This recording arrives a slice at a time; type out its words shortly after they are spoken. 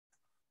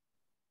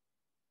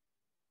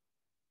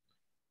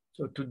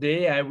So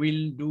today I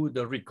will do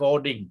the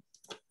recording.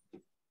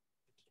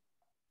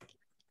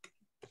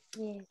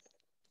 Yes.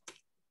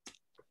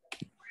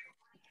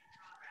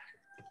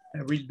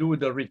 I will do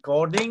the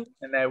recording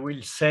and I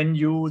will send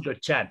you the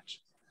chat.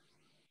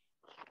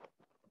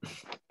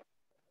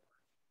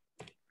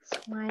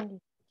 Smile.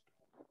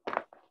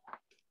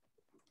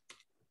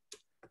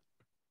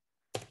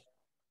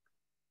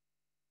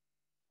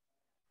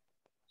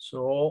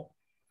 So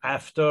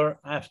after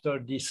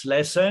this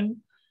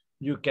lesson,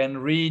 you can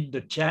read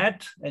the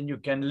chat and you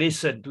can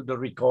listen to the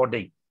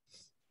recording.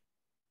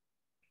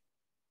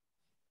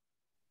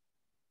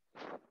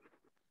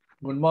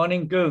 Good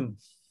morning, Cương.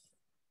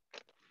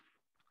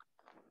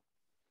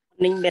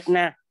 Ninh Việt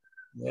Nam.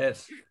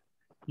 Yes.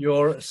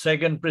 Your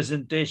second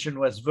presentation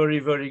was very,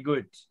 very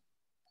good.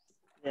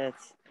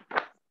 Yes.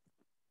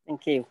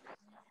 Thank you.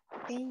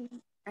 Cái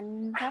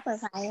anh Pháp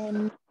phải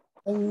em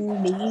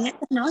bị ngắt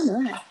kết nối nữa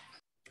hả?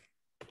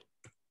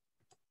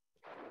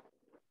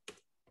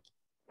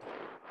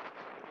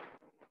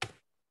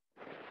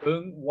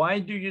 Cương, why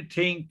do you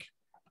think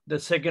the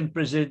second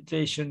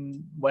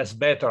presentation was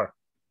better?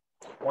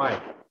 Why?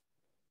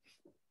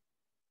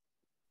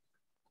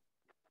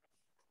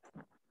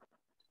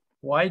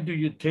 Why do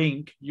you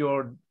think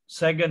your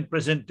second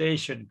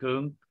presentation,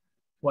 Cương,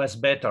 was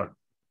better?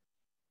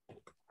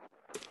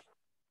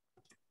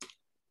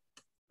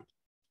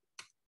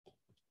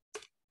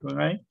 Cương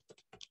ấy?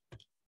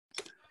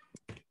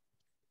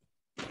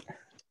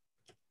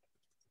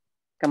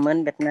 Cảm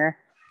ơn Việt Nam.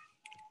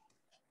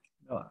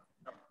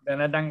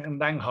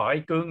 Đang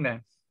hỏi Cương nè.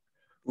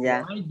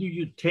 Dạ. Why do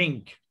you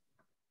think?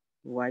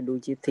 Why do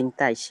you think,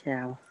 tại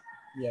sao?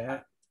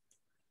 Yeah.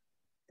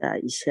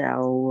 Tại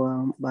sao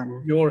bạn?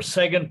 Your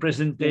second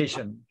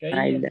presentation.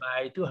 Cái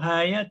bài thứ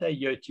hai á, tại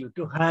giờ chiều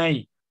thứ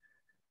hai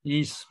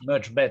is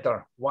much better.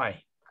 Why?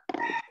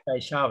 Tại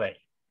sao vậy?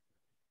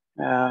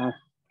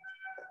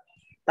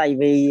 Tại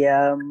vì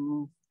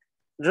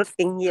rút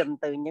kinh nghiệm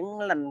từ những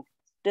lần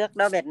trước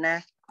đó Việt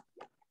Nam.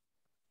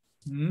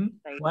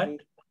 What?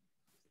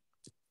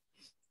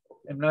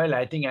 Em nói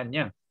lại tiếng Anh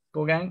nha.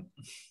 Cố gắng.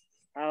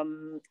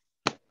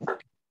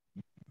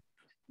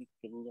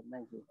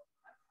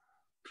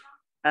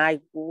 I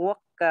work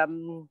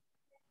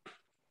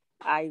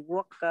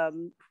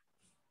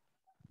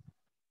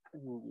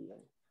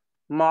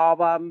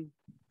more.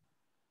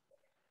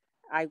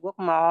 I work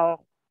more.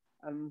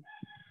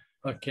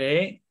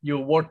 Okay, you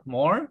work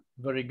more.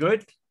 Very good.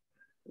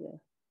 Yeah.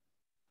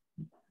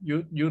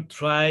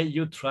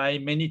 You try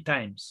many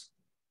times.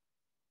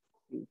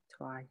 You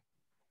try many times.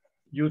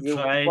 You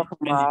try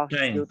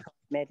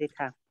many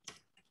times.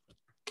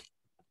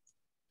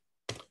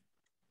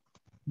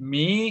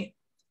 Me,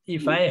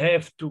 if I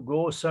have to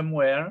go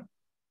somewhere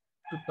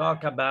to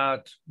talk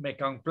about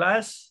Mekong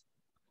Plus,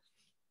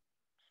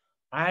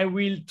 I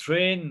will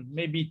train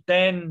maybe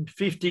 10,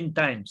 15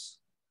 times.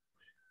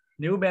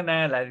 Nếu bên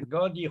này là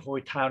có đi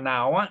hội thảo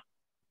nào á,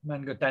 mà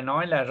người ta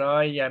nói là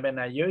rồi bên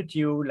này giới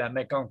thiệu là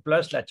Mekong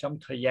Plus là trong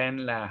thời gian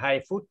là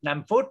 2 phút,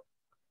 5 phút.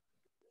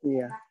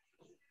 Yeah.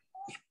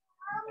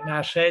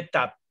 Là sẽ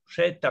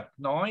tập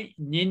nói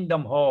nhìn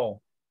đồng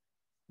hồ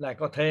là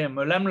có thể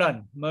 15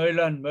 lần, 10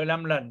 lần,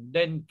 15 lần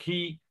đến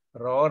khi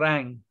rõ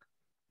ràng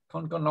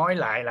không có nói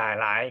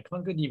lại,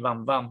 không có đi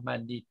vòng vòng mà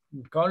đi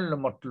có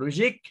một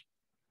logic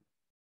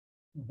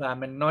và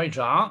mình nói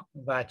rõ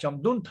và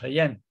trong đúng thời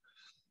gian.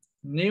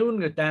 Nếu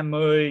người ta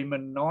mời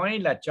mình nói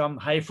là trong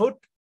 2 phút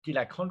thì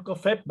là không có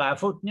phép 3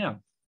 phút nhá.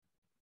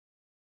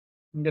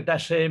 Người ta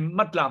sẽ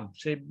mất lòng,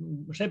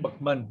 sẽ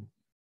bực mình.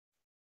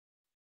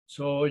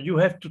 So you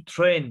have to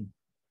train.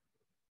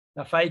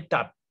 Là phải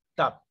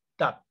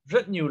tập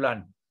rất nhiều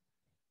lần.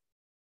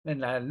 Nên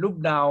là lúc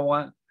đầu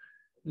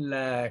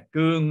là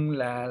Cương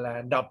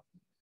là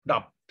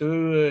đọc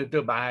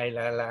từ bài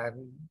là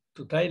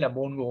tôi thấy là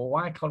buồn ngủ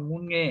quá không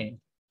muốn nghe.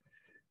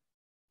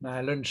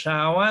 Mà lần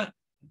sau á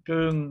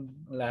Cương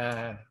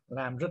là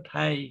làm rất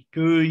hay,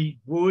 cười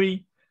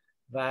vui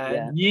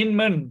và nhìn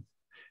mình,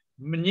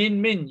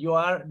 you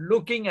are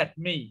looking at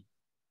me.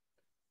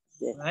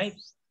 Yes. Right?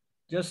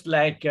 Just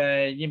like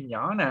Diêm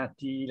nhỏ nè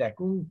thì là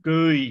cũng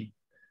cười,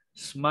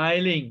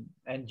 smiling,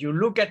 and you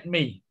look at me.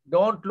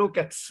 Don't look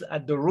at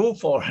the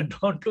roof or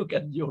don't look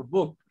at your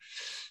book.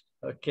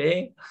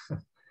 Okay?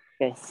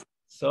 Okay.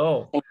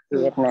 So,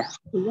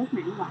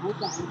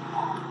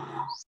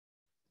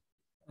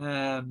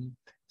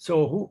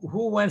 so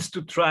who wants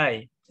to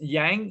try?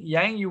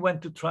 Yang, you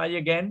want to try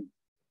again?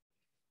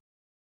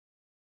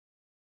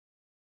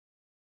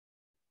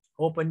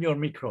 Open your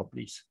micro,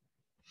 please.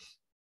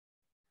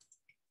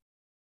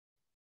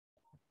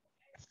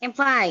 Em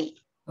phải.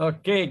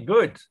 Okay,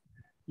 good.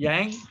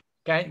 Yang,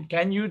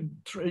 can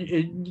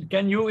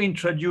you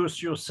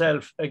introduce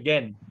yourself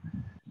again,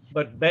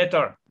 but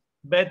better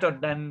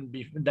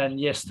than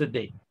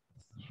yesterday?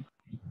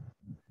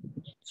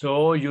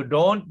 So you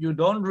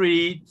don't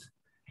read,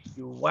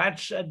 you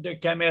watch at the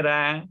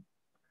camera,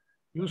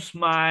 you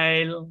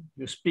smile,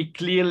 you speak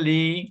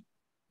clearly.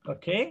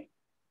 Okay.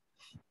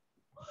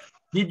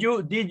 Did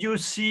you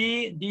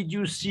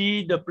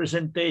see the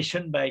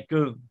presentation by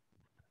Cương?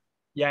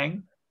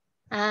 Giang.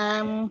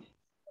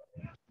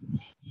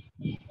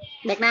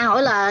 Bẹt Na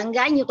hỏi là con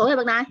gái nhiêu tuổi hả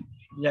Bẹt Na?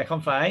 Dạ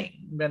không phải.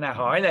 Bên nào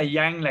hỏi là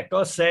Giang là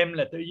có xem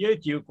là tôi giới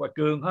thiệu qua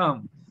Cường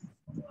không?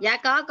 Dạ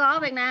có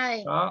Bẹt Na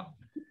ơi. Có.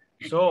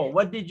 So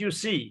what did you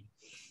see?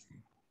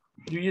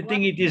 Do you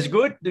think it is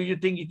good? Do you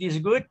think it is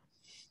good?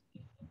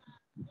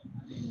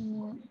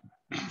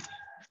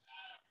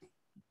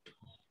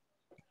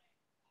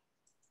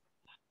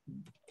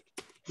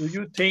 Do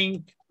you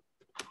think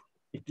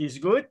it is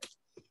good?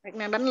 Bẹt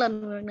Na đánh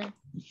lên rồi nè.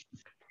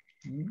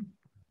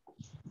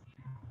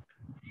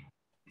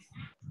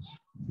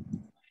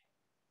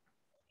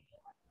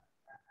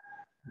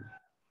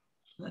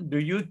 Do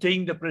you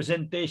think the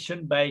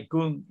presentation by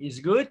Kung is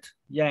good?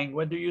 Yang,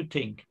 what do you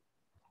think?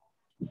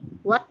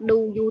 What do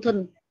you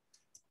think?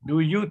 Do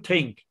you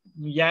think?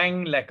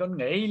 Yang là con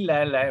nghĩ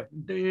là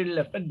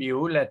phát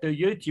biểu là tôi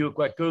giới thiệu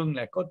qua Cương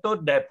là có tốt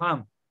đẹp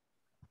không?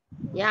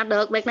 Dạ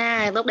được Bẹt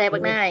Na, tốt đẹp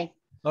Bẹt Na.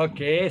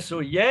 Okay, so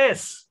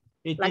yes,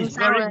 it lần is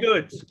sau very rồi.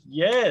 good.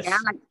 Yes. Dạ,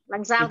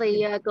 lần sau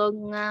thì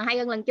Cường hay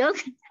hơn lần trước.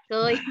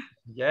 Cười.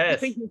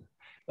 Yes.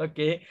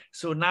 Okay,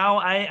 so now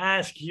I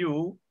ask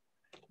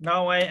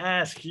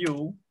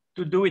you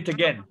to do it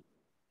again.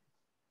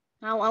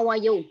 How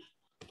are you?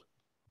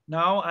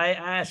 Now I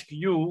ask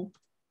you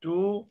to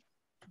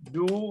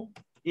do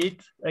it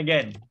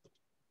again.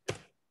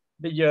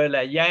 Bây giờ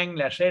là Giang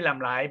là sẽ làm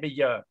lại bây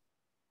giờ.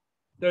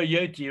 Tôi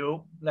giới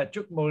thiệu là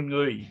chúc mọi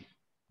người.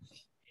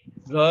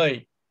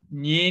 Rồi,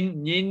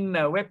 nhìn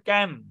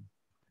webcam,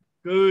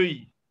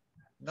 cười,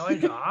 nói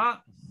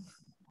rõ.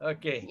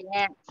 Ok.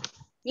 Yeah.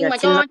 Nhưng mà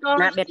cho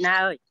Bẹt Na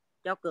ơi,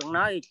 cho Cường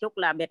nói chút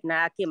là Bẹt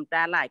Na kiểm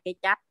tra lại cái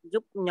chat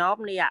giúp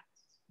nhóm đi ạ.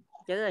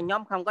 Chứ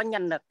nhóm không có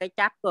nhận được cái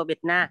chat của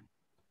Bẹt Na.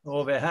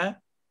 Ồ vậy hả?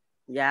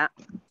 Dạ.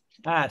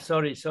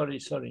 Sorry.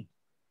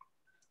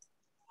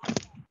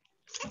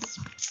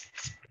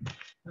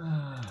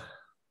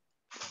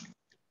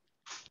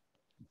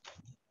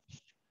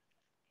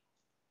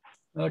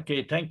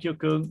 Okay, thank you,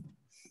 Kung.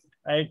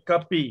 I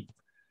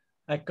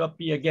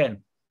copy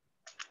again.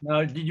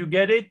 Now, did you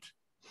get it?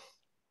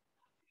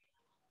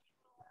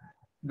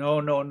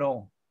 No.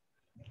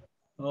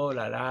 Oh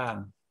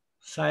là,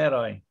 sai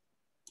rồi.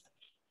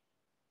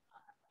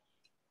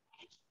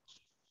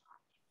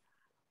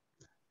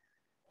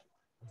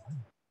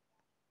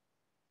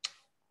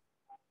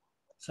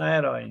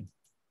 Sai rồi.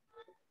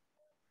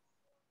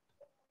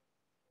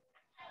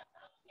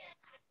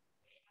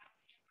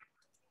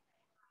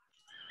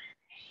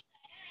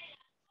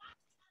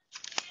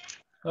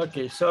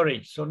 Okay,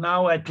 sorry. So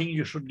now I think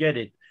you should get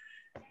it.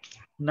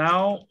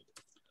 Now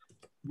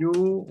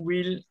you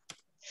will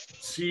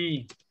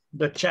see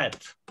the chat.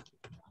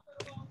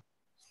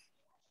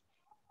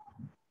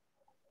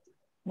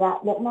 Dạ,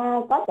 Việt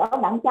Nam có chỗ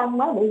bạn Trâm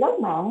mới bị rớt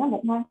mạng đó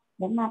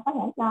Việt Nam có thể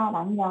cho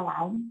bạn vào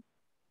lại.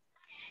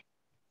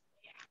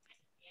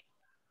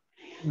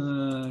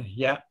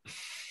 Yeah.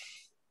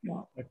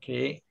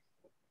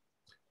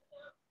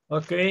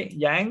 Okay,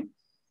 Giang.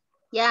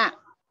 Yeah.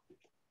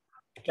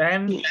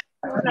 Can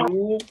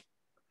you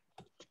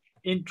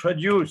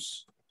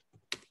introduce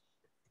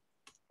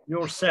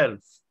yourself?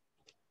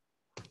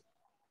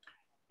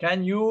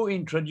 Can you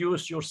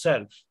introduce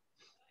yourself?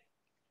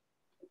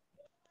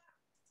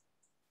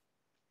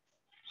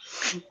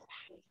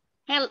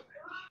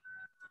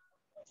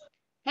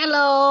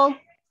 Hello.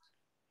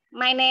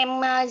 My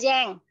name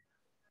Giang.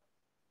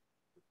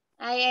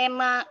 I am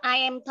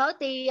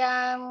 30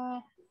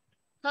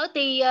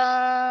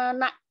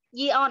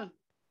 years on.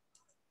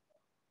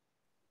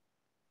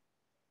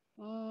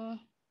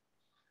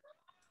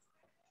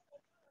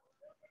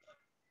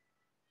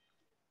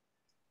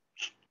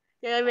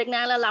 Trời, Việt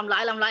Nam là làm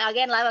lại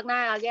again lại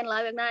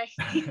Việt Nam.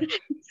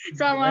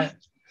 Sao mà?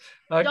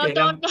 Okay,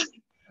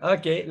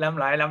 okay, làm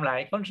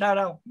lại, không sao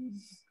đâu.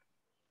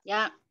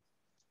 Dạ.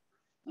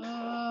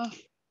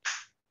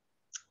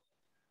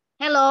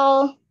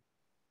 Hello.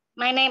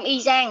 My name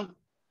is Giang.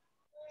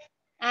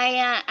 I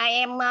am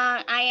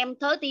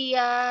 30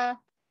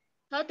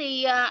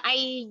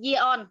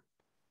 years on.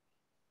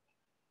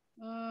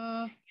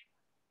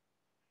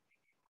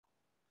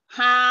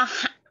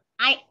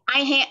 I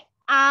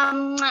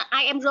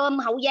am from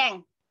Hậu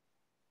Giang.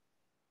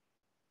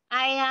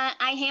 I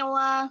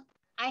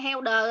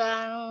have the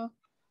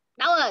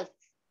đâu rồi?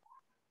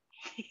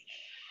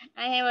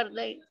 I have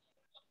the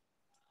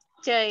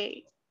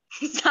trời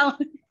sao?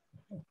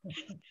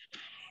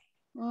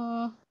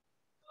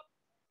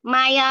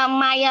 My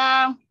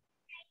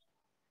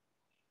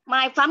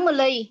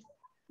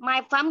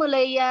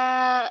family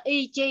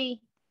EG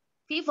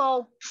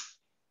people.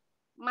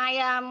 My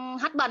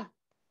husband.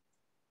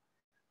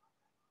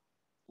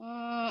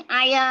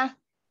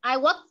 I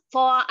work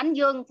for Ánh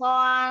Dương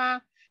for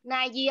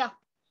 9 years.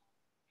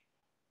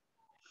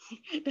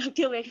 Được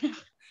chưa Việt?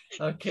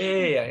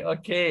 Okay.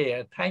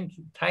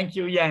 Thank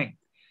you, Yang.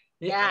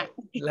 Yeah.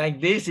 Like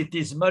this, it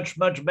is much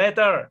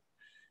better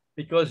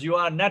because you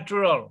are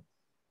natural.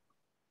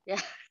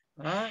 Yeah.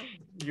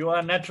 You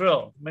are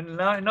natural. Mình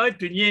nói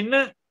tự nhiên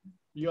á.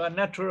 You are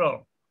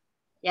natural.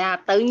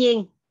 Yeah, tự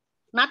nhiên.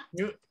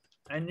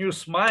 And you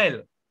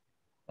smile.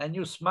 And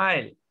you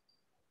smile.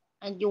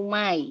 And you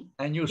may.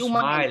 And you You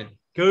may. smile.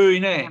 Cười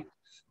nè.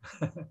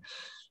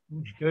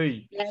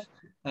 Cười.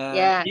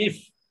 Yeah.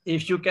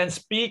 If you can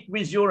speak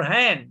with your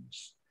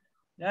hands.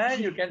 Yeah,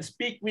 you can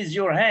speak with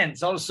your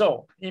hands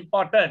also.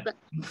 Important.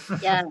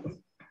 Yeah.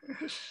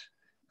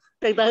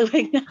 Từ từ.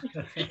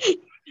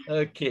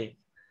 Okay.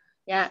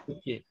 Yeah.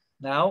 Okay.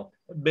 Now,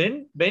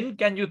 Ben,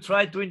 can you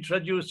try to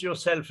introduce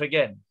yourself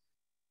again?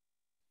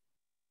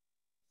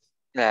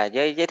 Là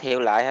giới thiệu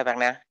lại hả bạn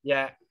nè?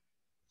 Yeah.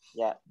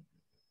 Dạ.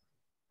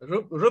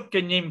 Rút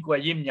kinh nghiệm của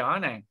Diêm nhỏ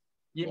nè.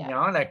 Diêm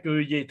nhỏ là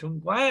cười gì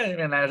thương quá,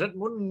 là rất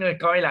muốn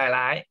coi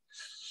lại.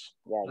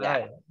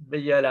 Rồi,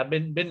 bây giờ là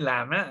bên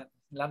làm á,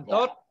 làm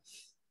tốt.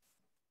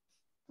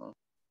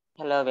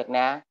 Hello Việt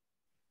Nam.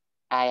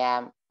 I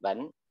am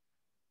Bỉnh.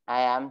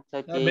 I am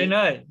Sochi.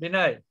 Bên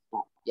ơi.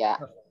 Dạ.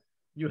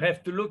 You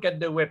have to look at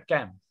the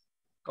webcam.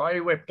 Coi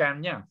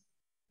webcam nha.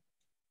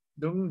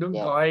 Đúng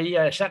coi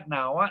sách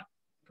nào á,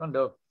 còn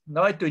được.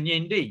 Nói tự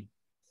nhiên đi.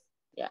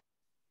 Dạ.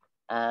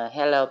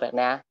 Hello Việt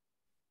Nam.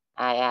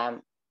 I am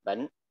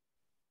Bỉnh.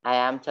 I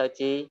am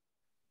Sochi.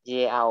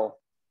 Giao.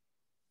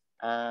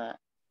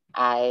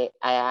 I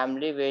am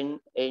living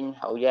in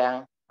Hậu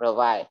Giang,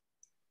 Provide.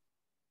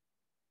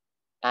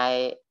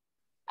 I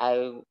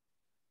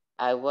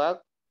work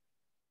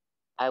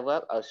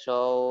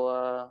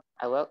also.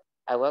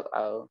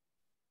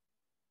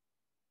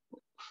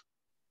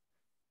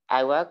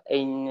 I work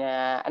in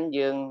Ánh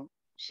Dương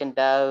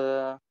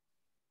Center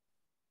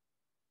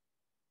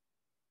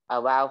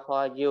about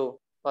 4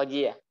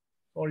 years.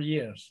 4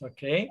 years,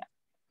 okay.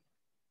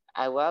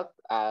 I work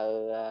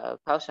ở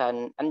Pháo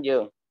Sanh Ánh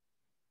Dương.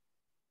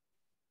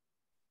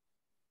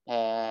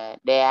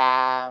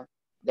 There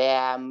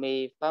are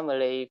me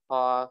family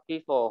for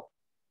people.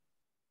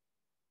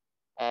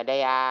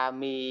 They are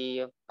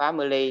me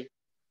family.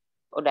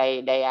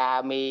 They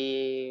are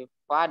me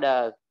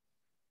father,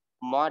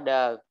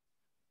 mother,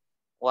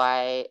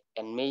 wife,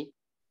 and me.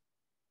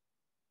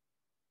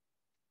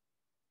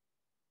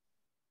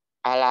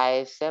 I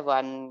like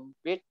 7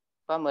 with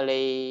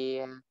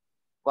family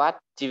watch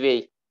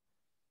TV.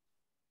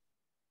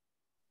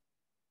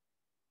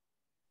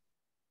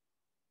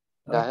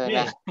 Okay.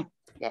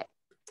 Yeah.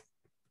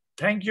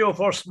 Thank you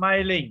for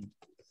smiling.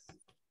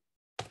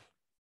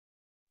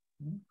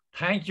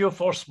 Thank you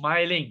for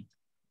smiling.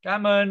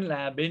 Cảm ơn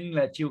là bên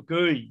là chiều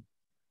cười.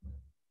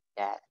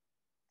 Yeah.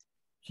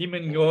 Khi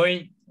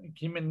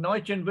mình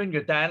nói chuyện với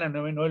người ta là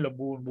mình nói là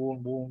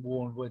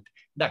buồn.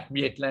 Đặc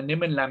biệt là nếu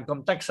mình làm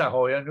công tác xã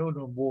hội nó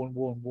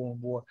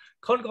buồn.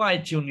 Không có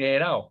ai chịu nghề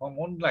đâu. Không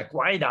muốn là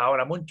quái đạo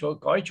là muốn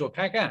cõi chỗ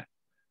khác á.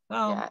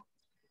 Không?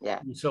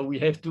 Yeah. So we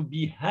have to be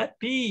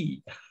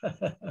happy.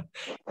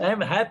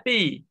 I'm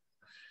happy.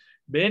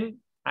 Ben,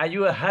 are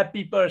you a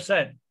happy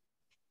person?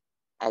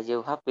 Are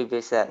you happy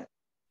person?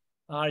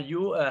 Are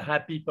you a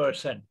happy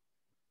person?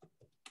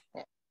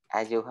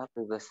 Are you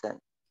happy person?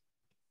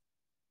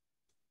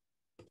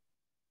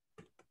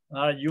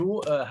 Are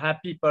you a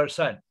happy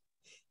person?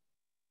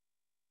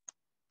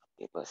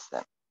 Happy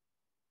person.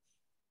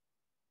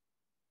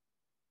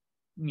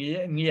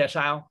 Nghĩa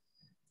sao?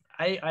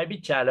 Ai biết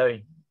trả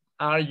lời?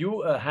 Are you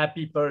a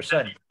happy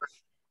person?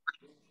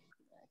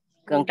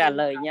 Cường trả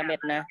lời nha Việt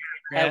Nam.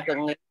 Theo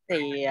Cường nghĩ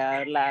thì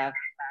là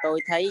tôi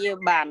thấy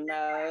bạn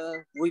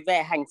vui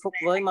vẻ hạnh phúc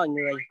với mọi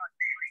người.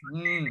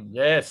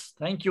 Yes,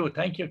 thank you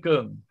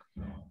Cường.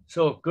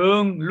 So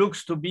Cường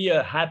looks to be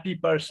a happy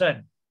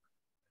person.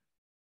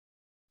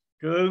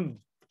 Cường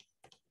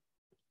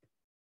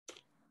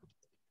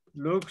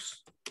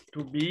looks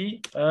to be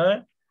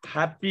a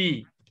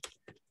happy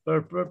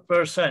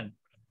person.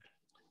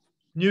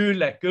 Như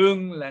là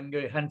Cường là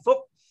người hạnh phúc.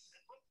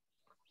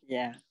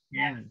 Yeah.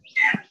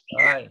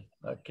 Rồi,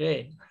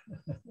 okay.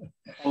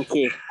 Thank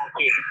you.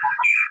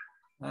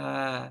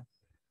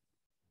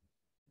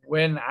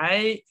 When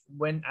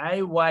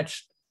I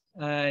watched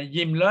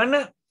Diêm Lớn,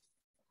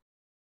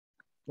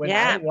 when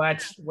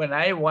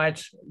I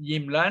watch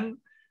Diêm Lớn,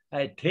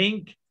 I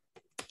think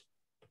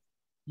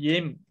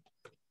Diêm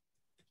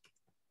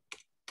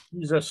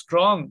is a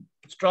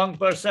strong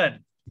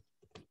person.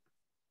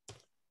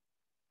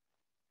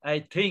 I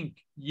think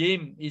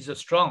Diêm is a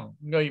strong,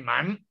 người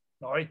mạnh,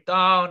 nói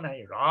to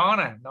này, rõ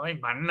nè, nói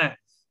mạnh nè.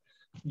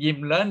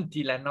 Diêm Lớn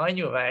thì là nói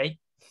như vậy.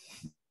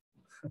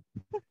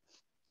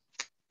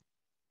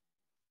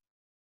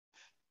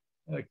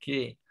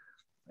 Okay.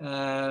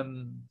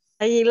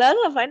 Tại vì lớn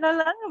là phải nói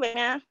lớn các bạn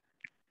nha.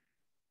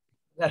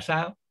 Là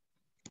sao?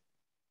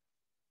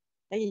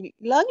 Tại vì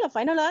lớn là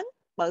phải nói lớn,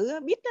 bự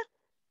biết đó.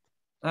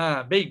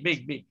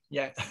 Big.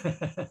 Yeah.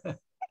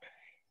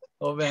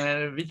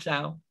 Over biết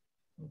sao?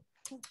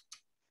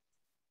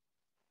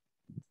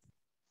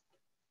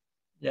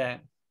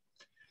 Yeah.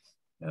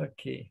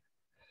 Okay.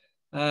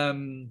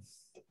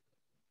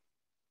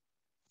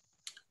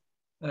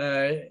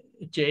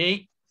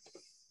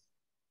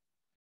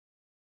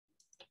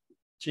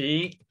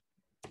 Chị,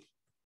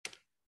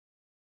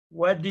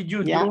 what did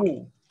you do?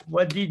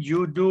 What did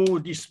you do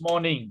this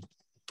morning?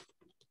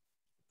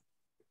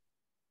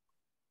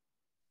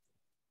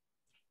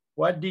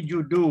 What did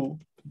you do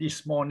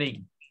this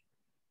morning?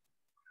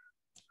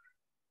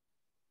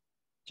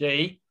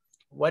 Chị,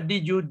 what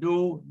did you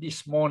do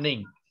this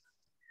morning?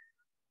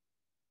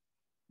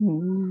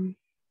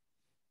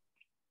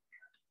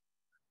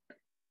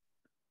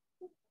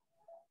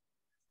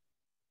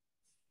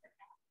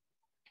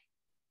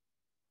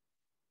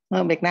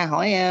 Việt Nam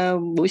hỏi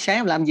buổi sáng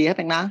em làm gì hả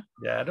Việt Nam?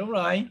 Dạ đúng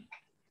rồi.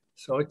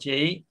 So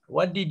chị,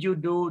 what did you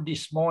do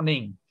this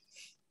morning?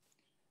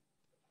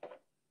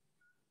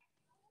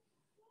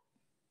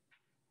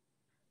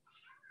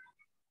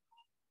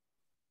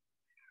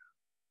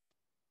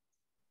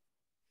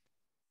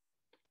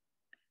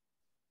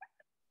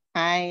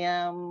 I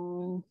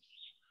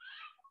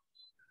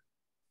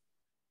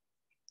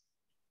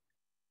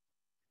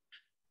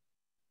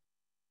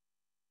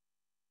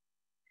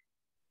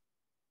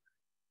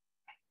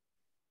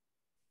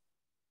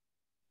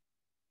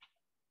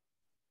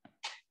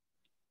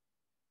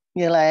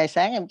như là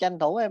sáng em tranh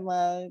thủ em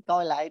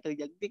coi lại từ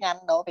vựng tiếng Anh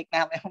đồ Việt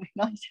Nam em không biết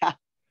nói sao.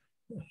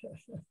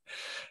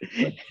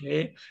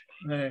 Okay.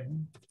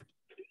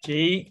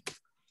 Chị,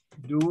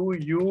 do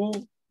you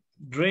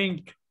drink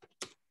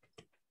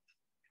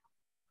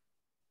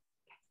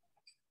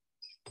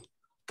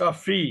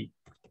coffee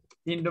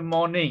in the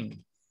morning?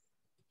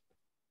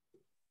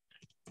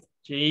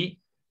 Chị,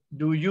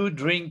 do you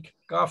drink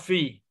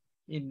coffee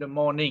in the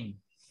morning?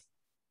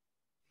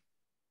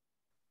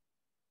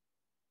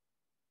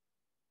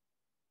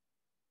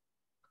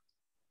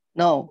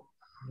 No.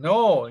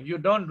 No, you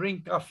don't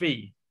drink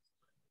coffee.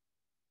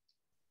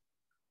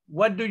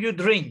 What do you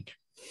drink?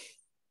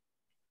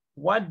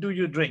 What do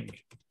you drink?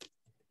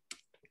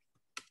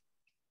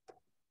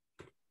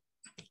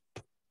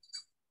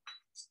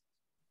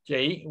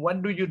 Chị,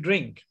 what do you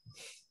drink?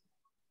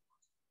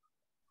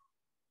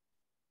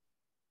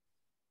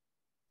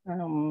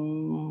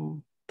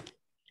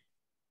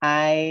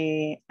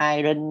 I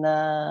drink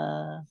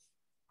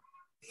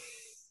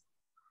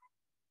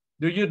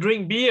Do you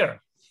drink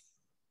beer?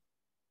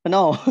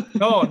 no.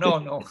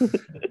 No.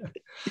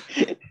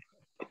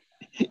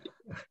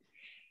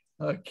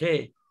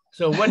 Okay.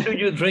 So what do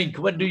you drink?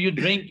 What do you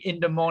drink in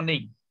the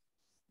morning?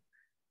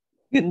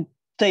 Green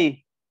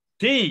tea.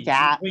 Tea.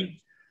 Trà.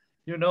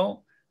 You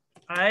know,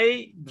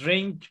 I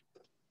drink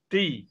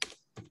tea.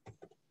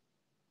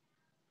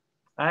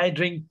 I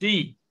drink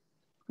tea.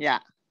 Yeah.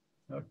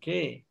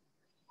 Okay.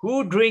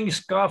 Who drinks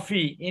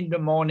coffee in the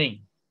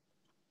morning?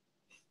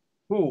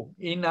 Who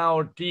in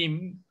our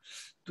team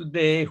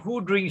today,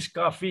 who drinks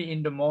coffee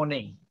in the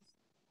morning?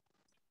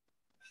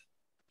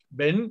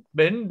 Ben,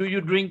 do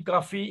you drink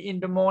coffee in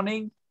the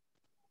morning?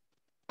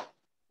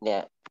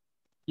 Yeah.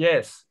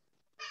 Yes.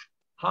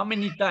 How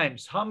many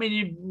times? How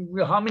many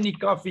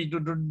coffee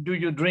do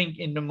you drink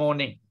in the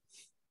morning?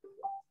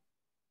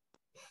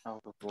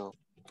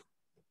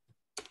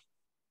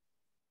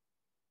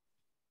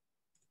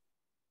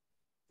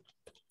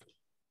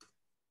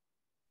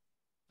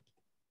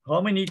 How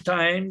many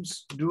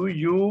times do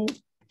you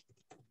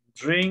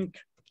drink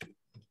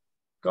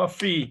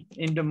coffee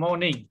in the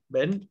morning,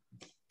 Ben?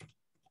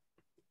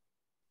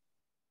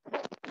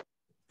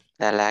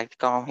 Là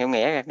con không hiểu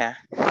nghĩa Việt Nam.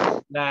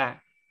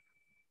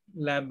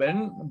 Là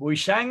Ben buổi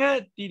sáng á,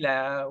 thì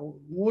là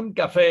uống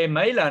cà phê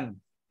mấy lần?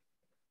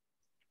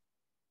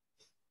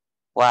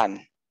 One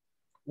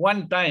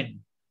time.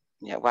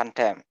 Yeah, one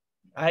time.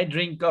 I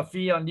drink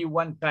coffee only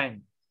one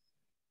time.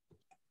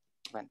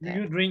 One Do time.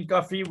 you drink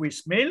coffee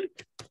with milk?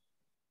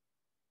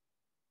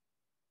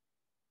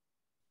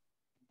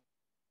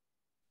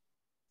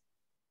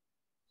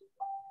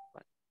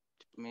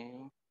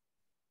 Milk.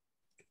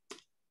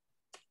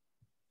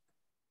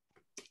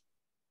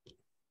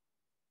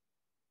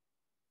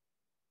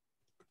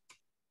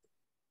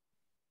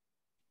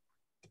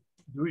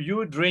 Do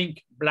you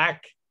drink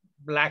black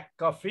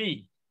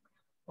coffee?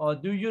 Or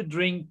do you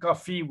drink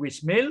coffee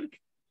with milk?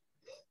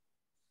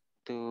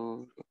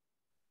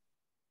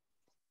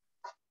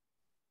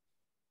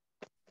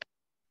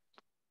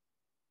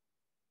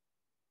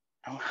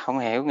 Không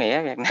hiểu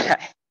nghĩa Việt Nam.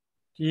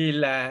 Thì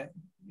là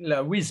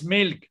with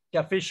milk,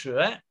 cà phê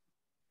sữa.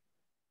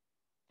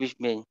 With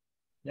milk.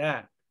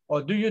 Yeah.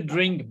 Or do you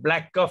drink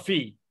black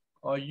coffee?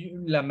 Or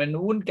là mình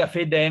uống cà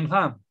phê đen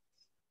ha?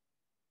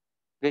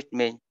 With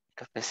milk,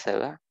 cà phê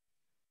sữa.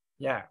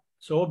 Yeah.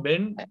 So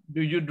Ben,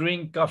 do you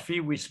drink coffee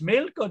with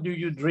milk or do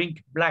you drink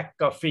black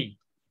coffee?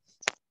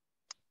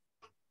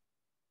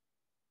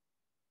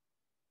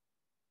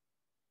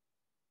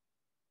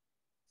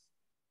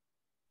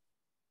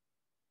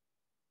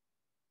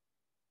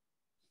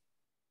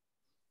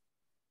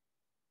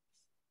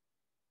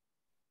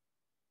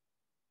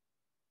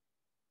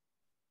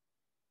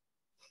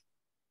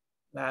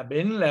 Là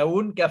Ben là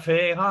uống cà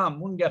phê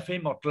không? Uống cà phê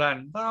một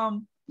lần phải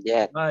không?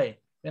 Yeah. Rồi,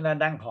 nên là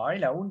đang hỏi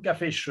là uống cà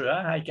phê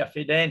sữa hay cà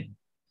phê đen?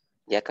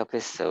 Dạ cà phê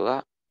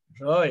sữa.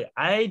 Rồi,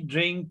 I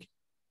drink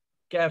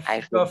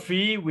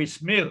coffee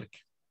with milk.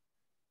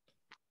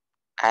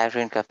 I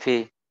drink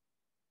coffee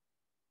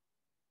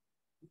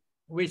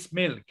with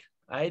milk.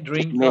 I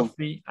drink milk.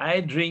 coffee.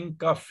 I drink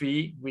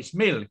coffee with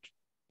milk.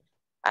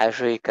 I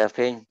drink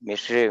coffee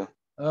with milk.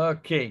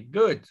 Okay,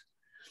 good.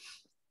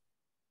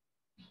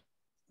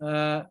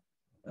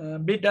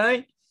 Biết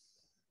ơi.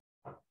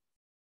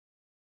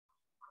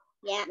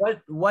 Dạ.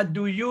 What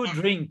do you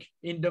drink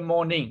in the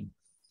morning?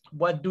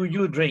 What do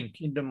you drink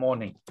in the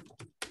morning?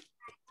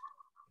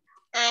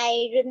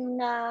 I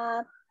drink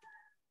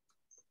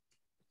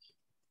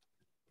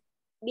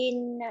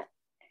pin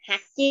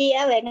hạt chia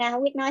ở Việt Nam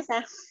không biết nói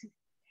sao.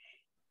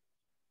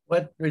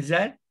 What is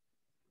that?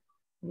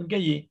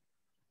 Cái gì?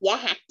 Dạ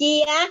hạt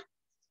chia á.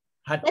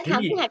 Hạt Biết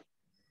không gì? biết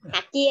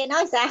hạt chia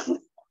nói sao?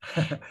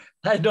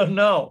 I don't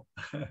know.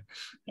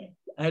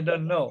 I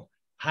don't know.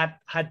 Hạt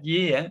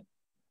gì hả?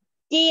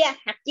 Chia,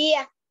 hạt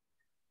chia.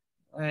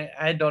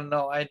 I don't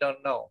know. I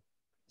don't know.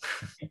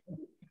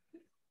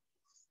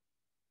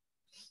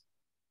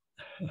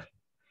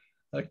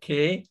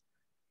 Okay.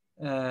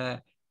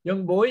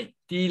 Dân buổi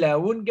thì là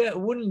uống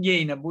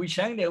gì nè, buổi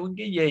sáng để uống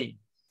cái gì?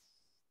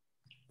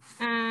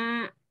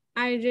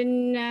 I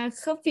drink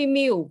coffee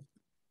milk.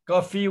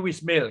 Coffee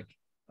with milk.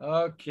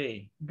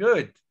 Okay,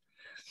 good.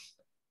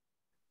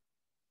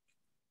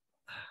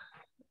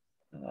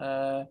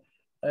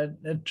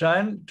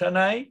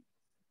 Tranai?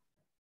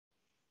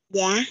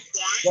 Dạ.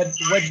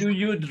 What do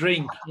you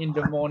drink in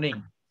the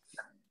morning?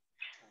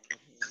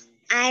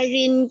 I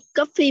drink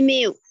coffee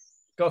milk.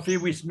 Coffee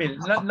with milk,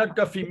 not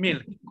coffee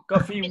milk.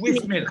 Coffee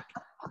with milk.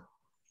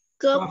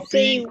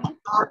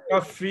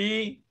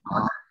 Coffee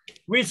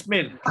with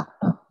milk.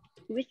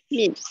 with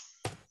milk.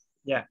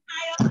 Yeah.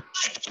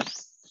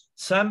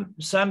 Some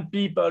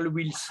people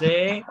will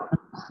say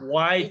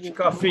white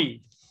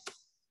coffee.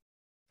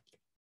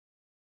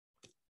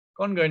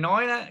 Con người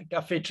nói đó,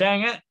 cà phê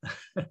trang á,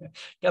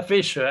 cà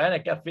phê sữa là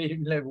cà phê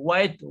là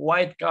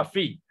white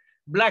coffee,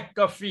 black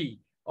coffee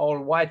or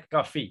white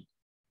coffee.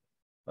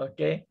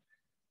 Okay.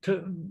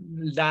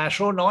 Đa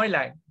số nói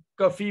là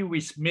coffee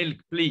with milk,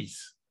 please.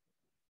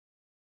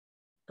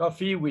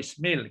 Coffee with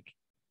milk.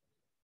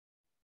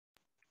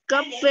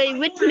 Coffee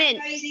with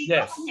milk.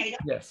 Yes,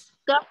 yes.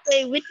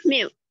 Coffee with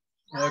milk.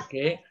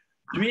 Okay.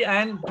 Thúy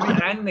Anh,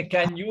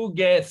 can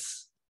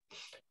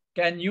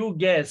you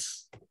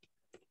guess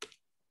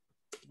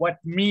what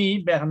me,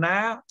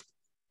 Bernard,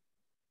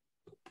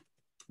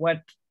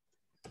 what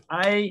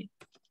I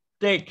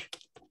take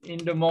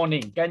in the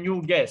morning? Can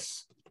you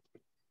guess?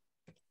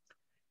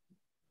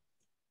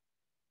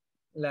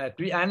 Là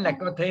Thúy Anh là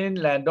có thể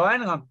là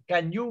đoán không?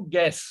 Can you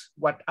guess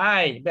what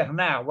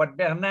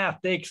Bernard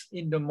takes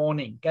in the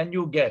morning? Can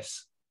you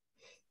guess?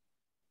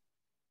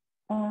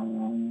 I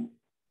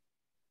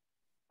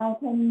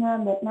can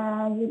Bernard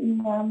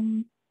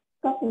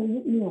coffee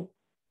with milk.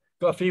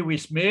 Coffee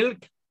with milk.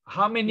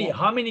 How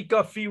many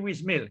coffee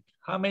with milk?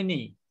 How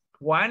many?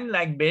 One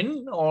like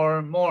Ben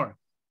or more?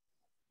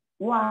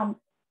 One.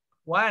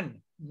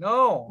 One.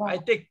 No, I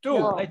take two.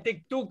 No. I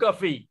take two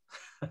coffee.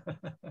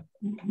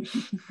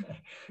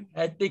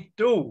 I take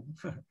two.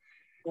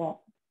 Yeah.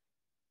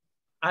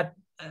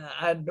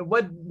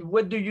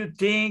 What do you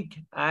think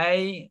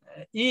I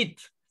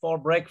eat for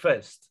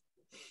breakfast?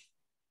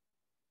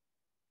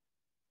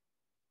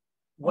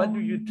 What do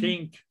you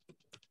think?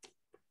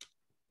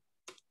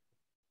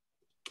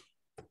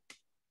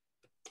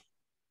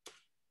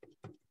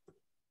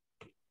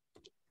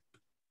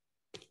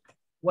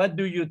 What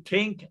do you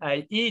think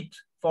I eat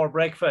for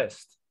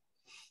breakfast?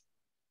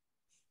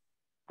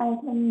 I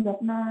can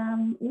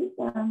Vietnam eat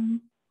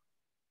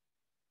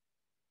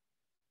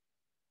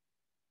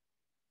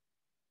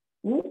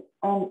eat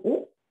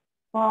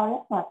for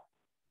breakfast.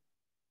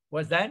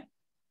 What's that?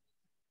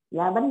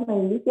 Là bánh mì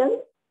với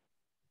trứng.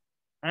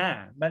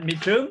 Bánh mì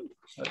trứng.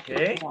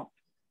 Okay. Yeah.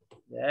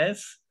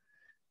 Yes.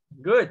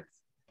 Good.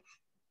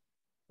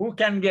 Who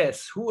can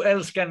guess? Who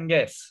else can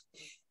guess?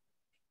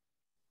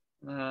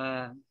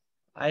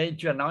 Ai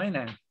chưa nói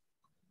nè.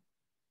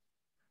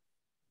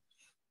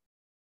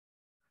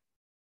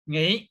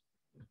 Nghĩ,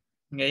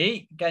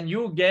 can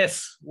you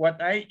guess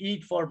what I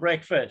eat for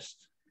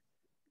breakfast?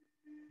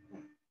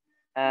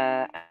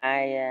 I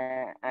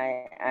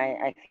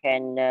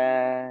can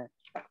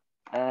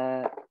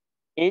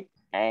eat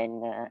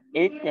and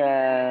eat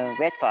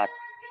breakfast.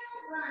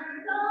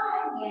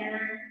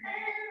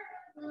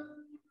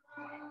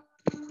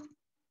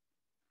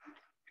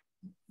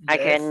 I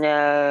can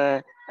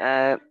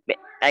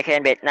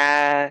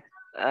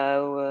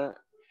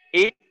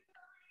eat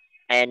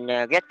and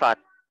get fat.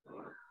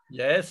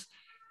 Yes,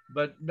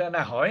 but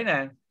là hỏi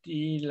nè,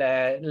 thì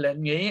là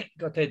nghĩ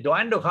có thể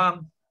đoán được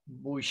không?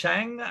 Buổi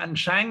sáng ăn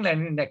sáng là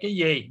cái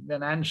gì?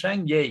 Là ăn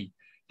sáng gì?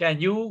 Can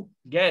you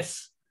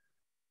guess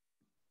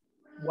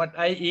what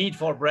I eat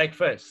for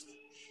breakfast?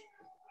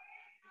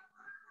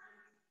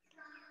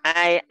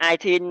 I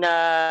think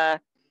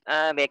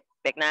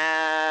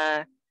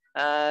Vietnam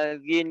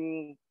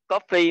drink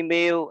coffee,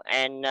 milk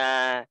and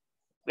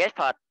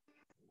breakfast.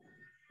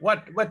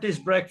 What is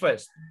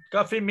breakfast?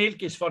 Coffee,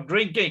 milk is for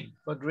drinking.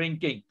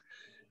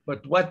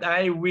 But what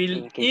I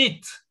will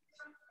eat?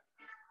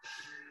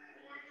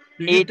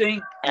 Do you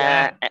think?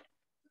 Yeah.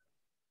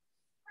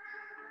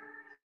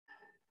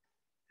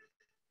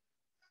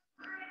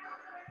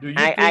 Do you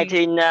think? I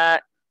think.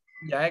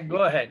 Yeah,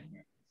 go ahead.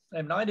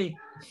 Em nói đi.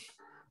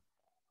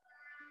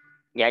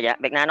 Dạ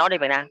Việt Nam nói đi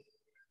Việt Nam.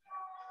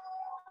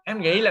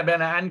 Em nghĩ là bên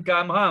này ăn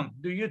cơm không?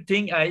 Do you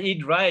think I eat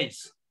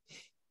rice?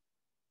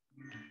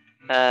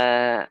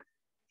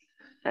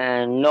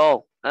 No.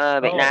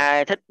 Việt No.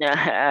 Nam thích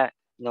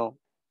no.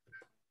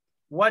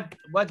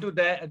 What do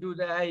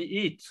they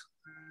eat?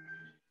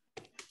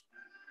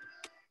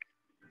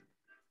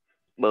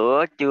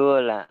 Bữa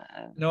trưa là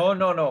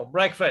No.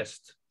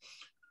 Breakfast.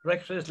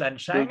 Breakfast là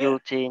sáng. Do you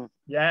think?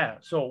 Yeah.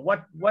 So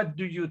what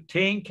do you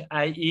think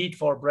I eat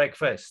for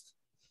breakfast?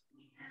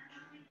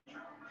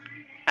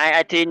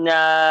 I think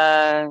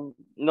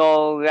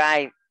no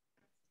rice.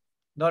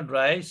 Not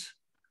rice.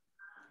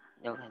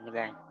 No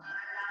rice.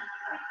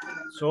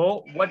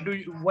 So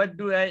what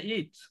do I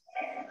eat?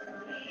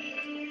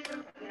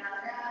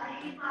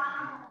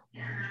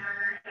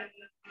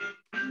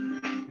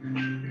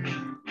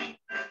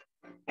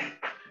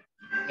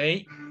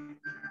 Hey.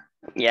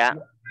 Dạ.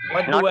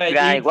 What Not do I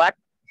rice. eat?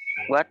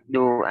 What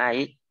do I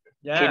eat?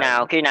 Yeah.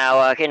 Khi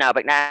nào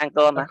Việt Nam ăn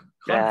cơm hả?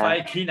 Không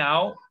phải khi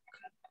nào.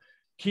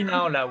 Khi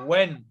nào là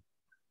when.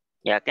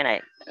 Dạ cái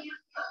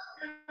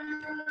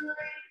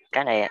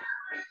này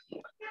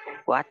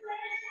what?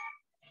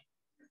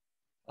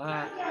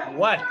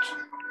 What?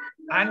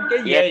 Ăn cái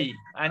gì? Yes.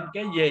 Ăn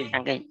cái gì?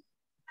 Ăn cái.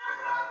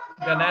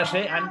 Gonna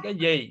say ăn cái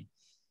gì?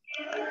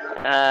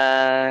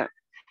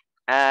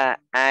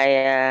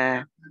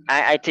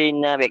 I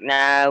think Việt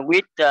Nam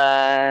with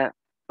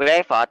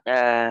breakfast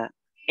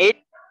eat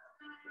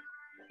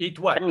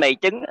what? Bánh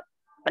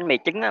mì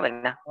trứng á Việt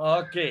Nam.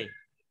 Okay.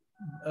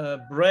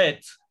 Bread.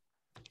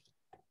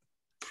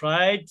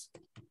 Fried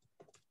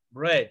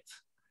bread.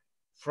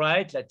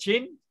 Fried là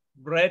chín,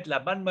 bread là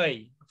bánh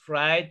mì.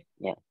 Fried.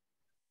 Yeah.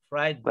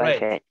 Fried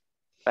bread.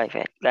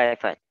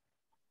 Breakfast.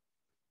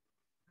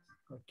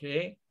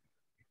 Okay.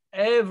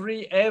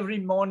 Every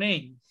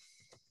morning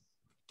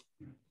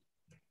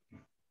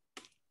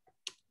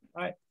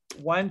I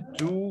want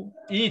to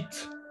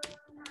eat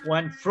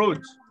one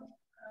fruit.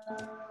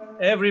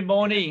 Every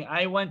morning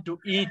I want to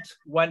eat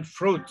one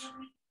fruit.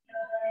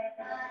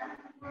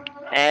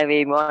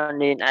 Every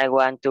morning I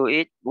want to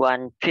eat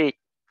one fruit.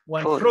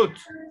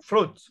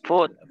 Fruit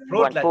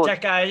là fruit. trái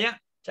cây á,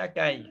 trái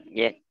cây.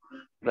 Yes.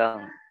 Vâng.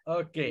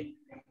 Okay.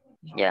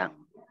 Dạ.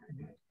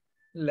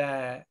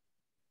 Là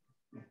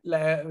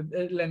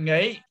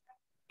nghĩ.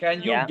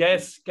 Can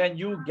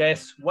you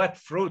guess what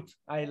fruit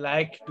I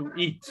like to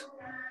eat?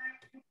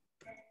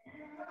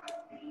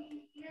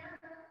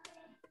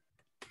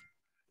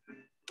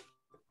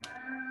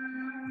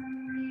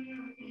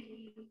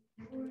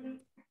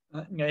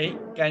 Nghĩ,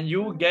 can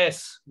you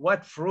guess what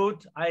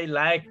fruit I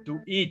like to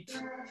eat?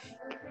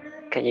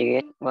 Can you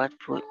guess what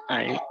fruit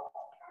I like?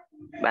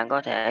 Bạn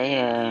có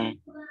thể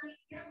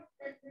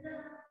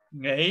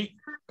nghĩ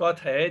có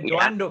thể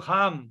đoán được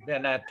không?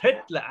 Là thích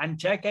là ăn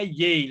trái cái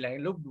gì là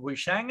lúc buổi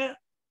sáng á?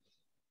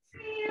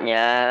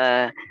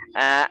 Dạ.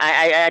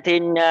 I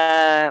think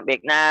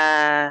Việt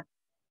Nam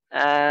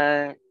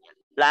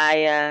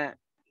like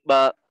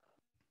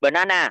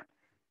banana.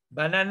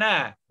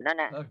 Banana.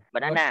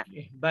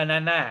 Okay.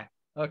 Banana.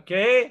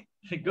 Okay.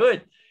 Good.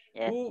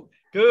 Yes.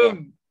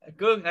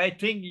 Cương, I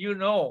think you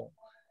know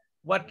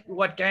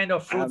what kind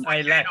of fruit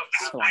I like.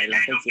 Lại là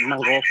cái gì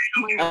mango.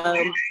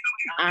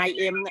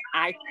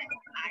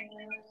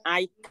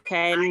 I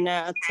can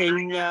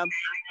think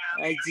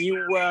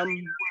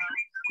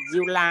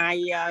you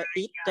like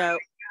eat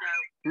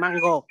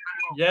mango.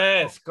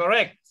 Yes,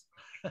 correct.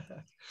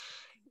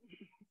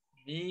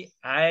 Me,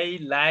 I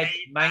like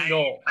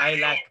mango. I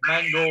like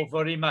mango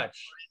very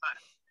much.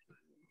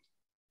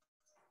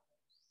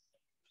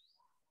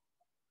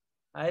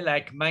 I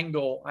like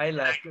mango. I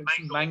like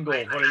mango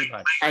very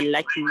much. I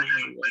like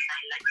mango.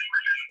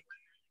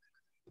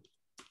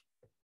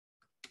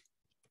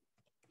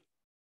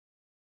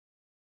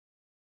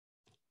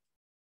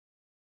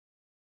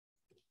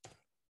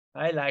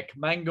 I like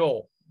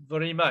mango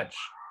very much.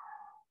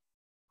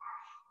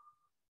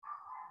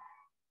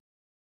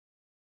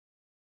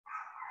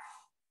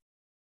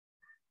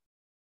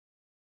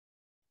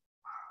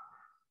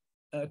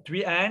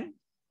 Thúy An.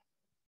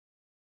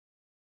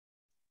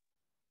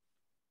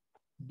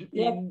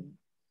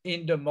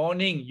 In the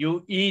morning,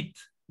 you eat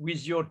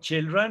with your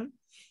children?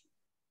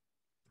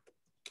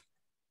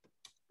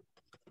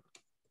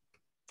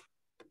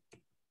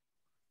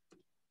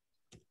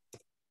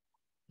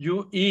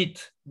 You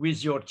eat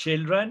with your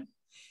children?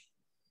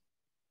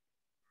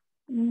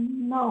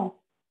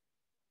 No.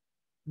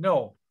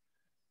 No.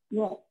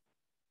 Yes.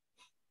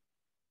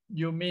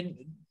 You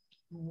mean,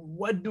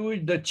 what do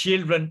the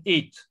children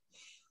eat?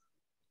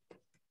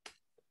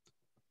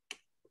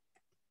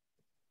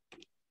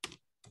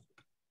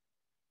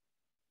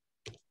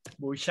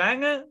 Buổi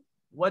sáng á,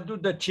 what do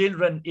the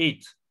children eat?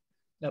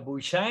 Là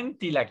buổi sáng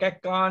thì là các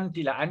con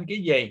thì là ăn cái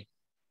gì?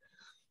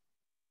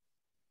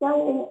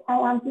 I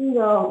am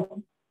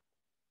single.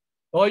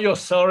 Oh, you're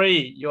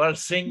sorry, you are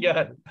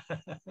single.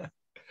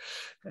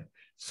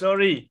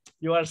 Sorry,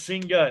 you are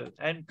single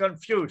and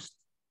confused.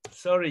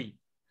 Sorry.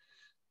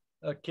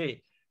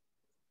 Okay.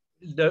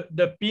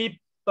 The people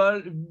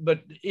people, but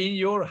in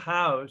your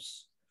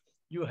house,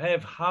 you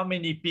have how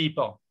many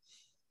people?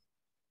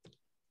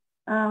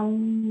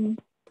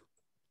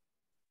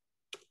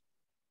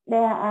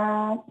 There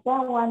are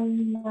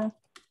 7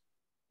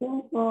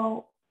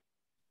 people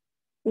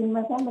in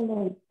my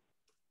family.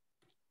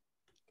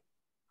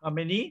 How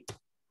many?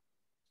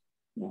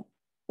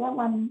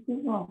 7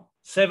 people.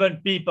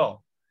 7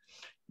 people.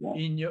 Yes.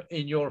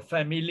 In your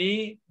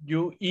family,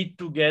 you eat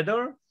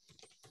together?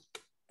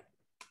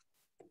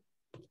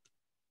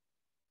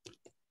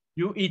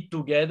 You eat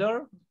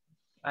together?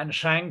 Ăn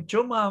sáng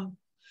chung không?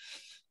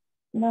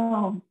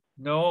 No.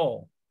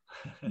 No.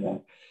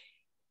 Yes.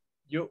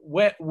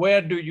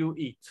 Where do you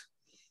eat?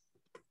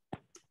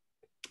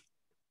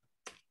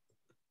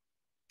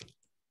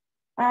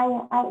 I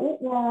eat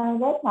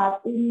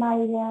breakfast in my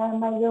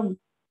room.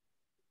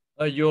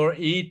 You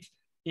eat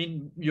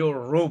in your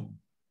room.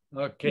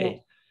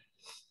 Okay.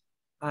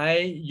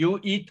 Yes. You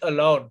eat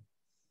alone.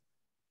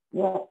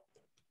 Yes.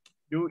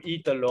 You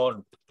eat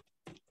alone.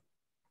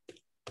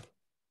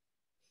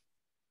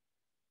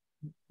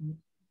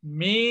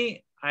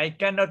 Me, I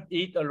cannot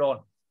eat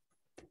alone.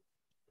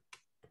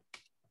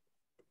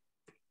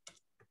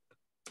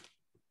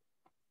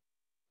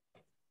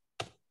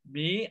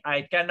 Me,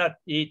 I cannot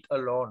eat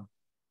alone.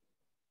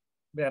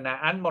 Bây giờ là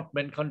ăn một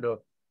mình không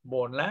được,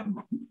 buồn lắm.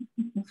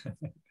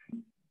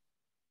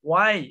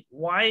 Why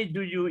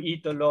do you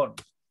eat alone?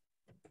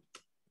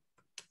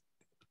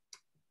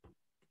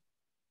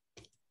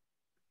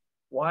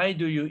 Why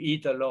do you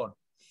eat alone?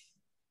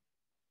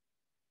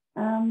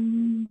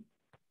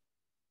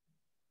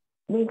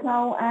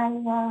 Because I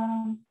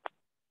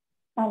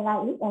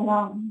like it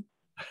alone.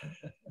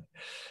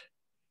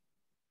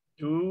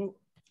 Do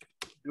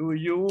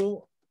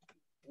you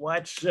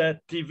watch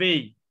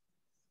TV?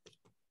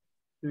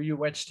 Do you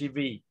watch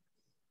TV?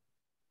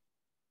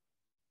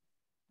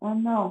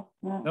 No.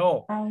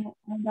 No. I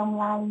don't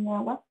like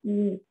watch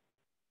TV.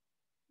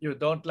 You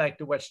don't like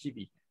to watch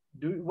TV.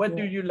 What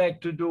do you like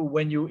to do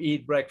when you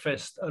eat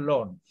breakfast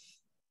alone?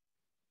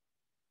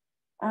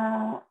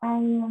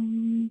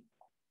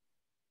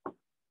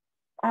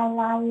 I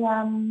like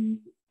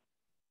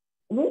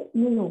read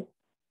news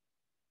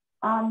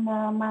on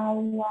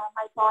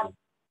my phone.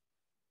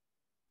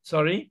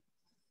 Sorry?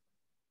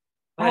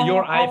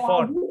 Your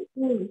iPhone.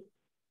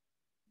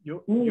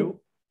 You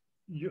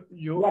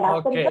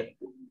okay.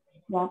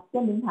 Dạ,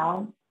 trên điện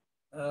thoại.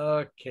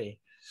 Okay.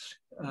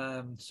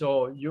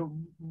 So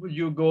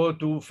you go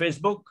to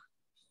Facebook?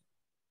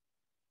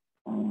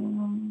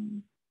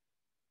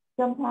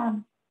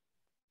 Sometimes.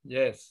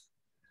 Yes.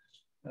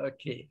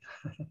 Okay.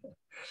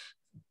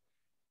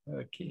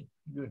 Okay,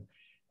 good.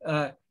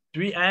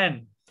 Thúy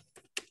An,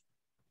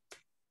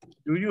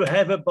 do you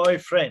have a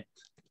boyfriend?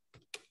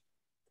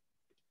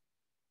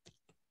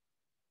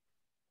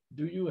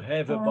 Do you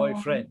have a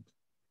boyfriend?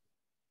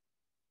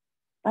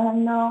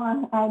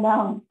 No, I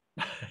don't.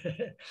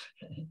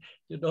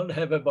 You don't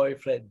have a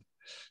boyfriend.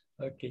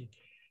 Okay.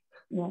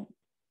 Yeah.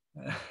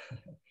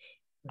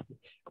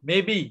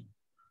 Maybe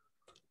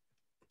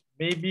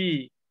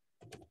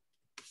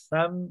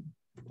some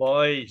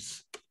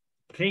boys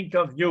think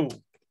of you.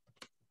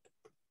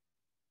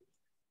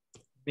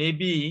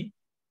 Maybe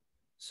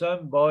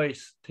some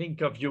boys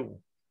think of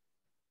you.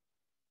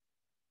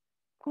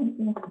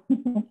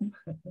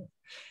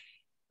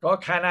 Có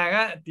khả năng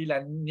á, thì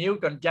là nếu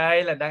con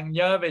trai là đang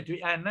nhớ về Thúy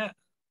Anh á.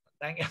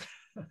 Đang...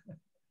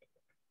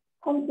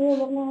 Không chưa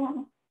luôn nha.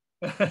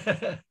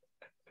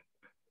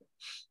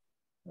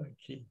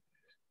 Okay.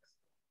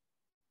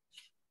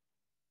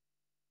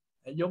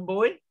 Dung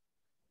Bối,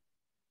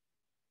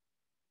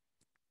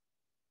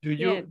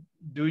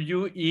 do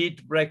you eat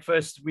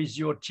breakfast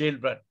with your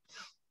children?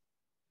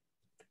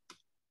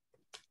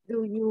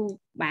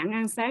 Bạn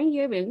ăn sáng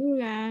với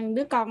những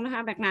đứa con đó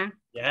hả bạn nào?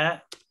 Yeah.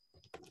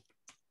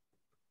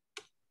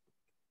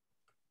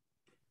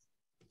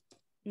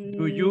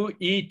 Do you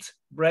eat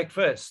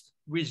breakfast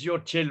with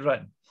your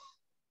children?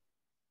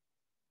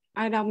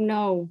 I don't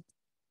know.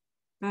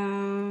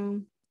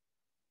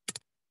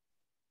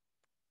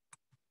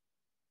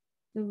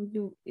 Do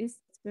you eat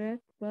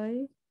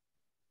breakfast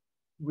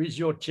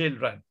with your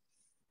children?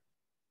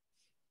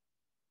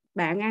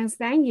 Bạn ăn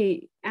sáng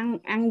gì?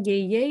 Ăn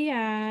gì với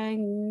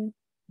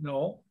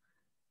No.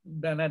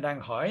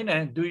 Đang hỏi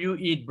nè, do you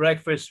eat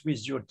breakfast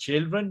with your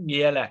children?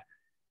 Nghĩa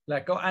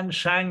là có ăn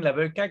sáng là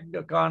với các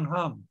đứa con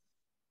không?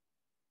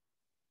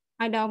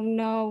 I don't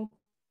know.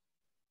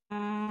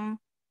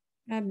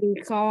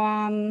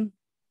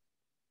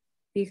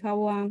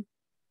 Because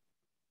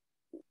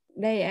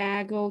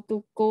they go to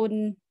school.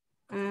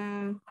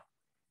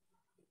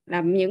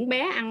 Làm những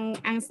bé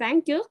ăn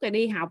sáng trước rồi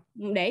đi học,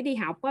 để đi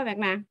học á bạn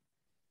nào.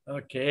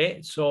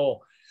 Okay, so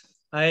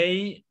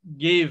I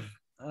give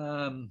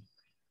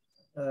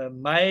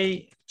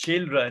my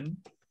children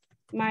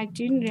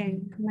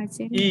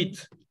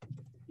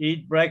eat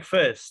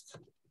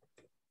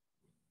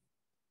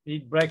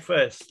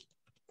breakfast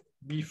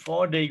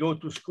before they go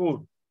to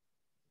school.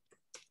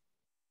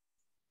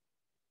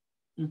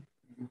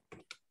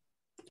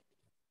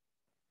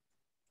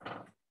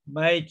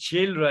 My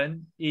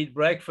children eat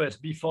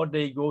breakfast before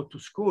they go to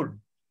school.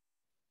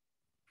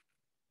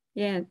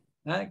 Yeah.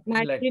 Đó,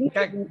 My là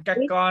children các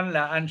eat- con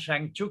là ăn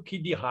sáng trước khi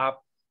đi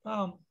học, phải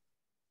không?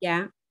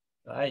 Dạ.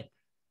 Đấy.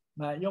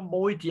 Mà nhóm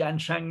bối thì ăn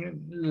sáng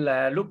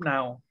là lúc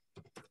nào?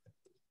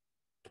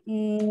 7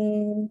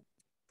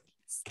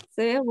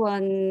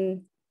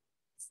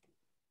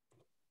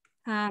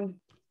 time.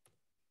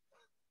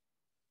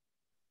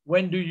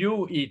 When do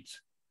you eat?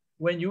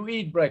 When you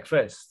eat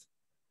breakfast?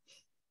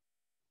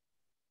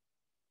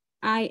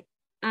 I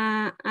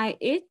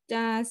eat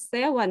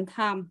 7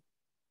 time.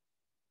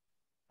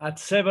 At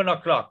 7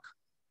 o'clock.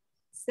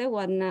 7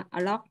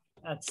 o'clock.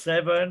 At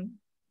 7.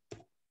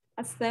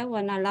 At 7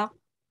 o'clock.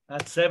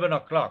 At 7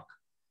 o'clock.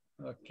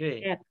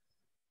 Okay. Yeah.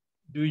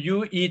 Do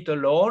you eat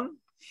alone?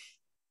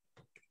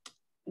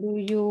 Do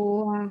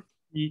you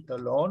Eat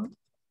alone?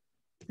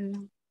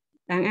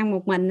 bạn ăn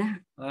một mình á?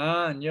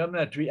 Nhóm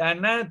là Thủy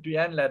Anh á. Thủy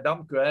Anh là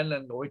đóng cửa, là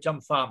ngồi trong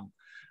phòng,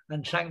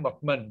 ăn sáng một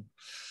mình.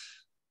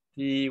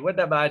 Thì what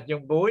about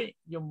Dung Bối?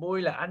 Dung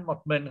Bối là ăn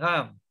một mình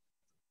không?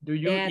 Do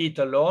you eat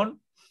alone?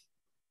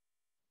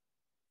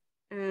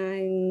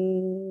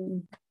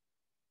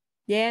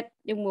 Yes,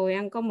 Dung Bùi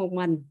ăn có một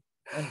mình.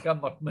 Ăn có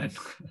một mình.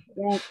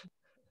 Yes.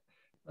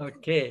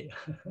 Okay.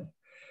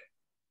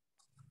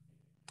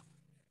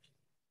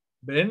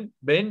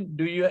 Ben,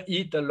 do you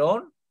eat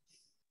alone?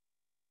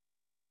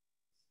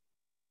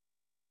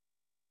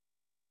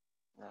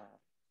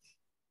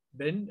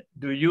 Ben,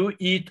 do you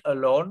eat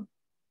alone?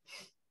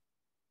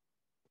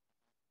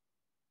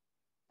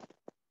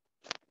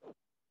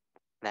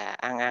 Là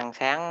ăn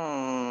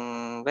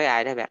sáng với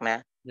ai đó bạn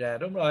nè? Dạ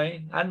đúng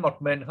rồi, ăn một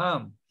mình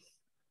không?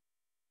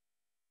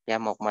 Dạ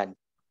một mình.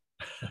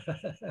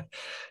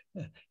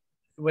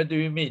 What do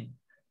you mean?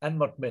 Ăn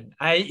một mình.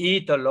 I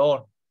eat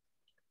alone.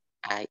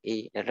 I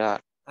eat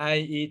alone.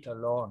 I eat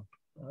alone.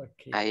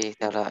 Okay. I eat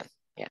alone.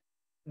 Yeah.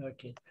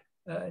 Okay.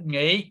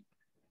 Nghĩ.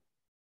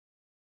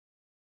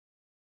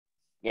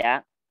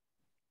 Dạ.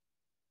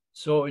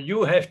 So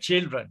you have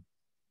children.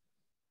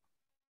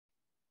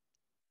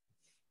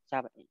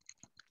 Sao bạn?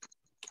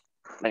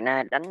 Bạn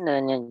Na đánh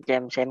cho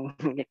em xem.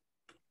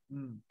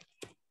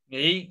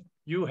 Nghĩ.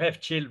 You have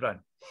children.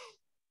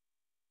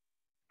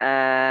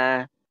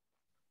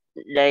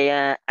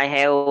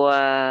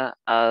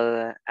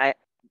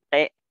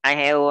 I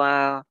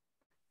have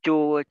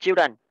two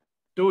children.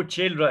 Two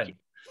children.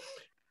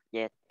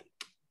 Yes.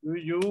 Do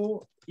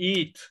you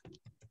eat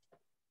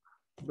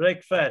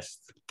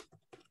breakfast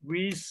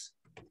with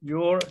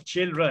your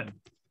children?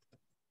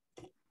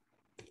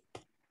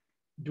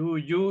 Do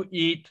you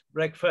eat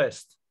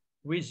breakfast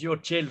with your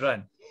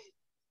children?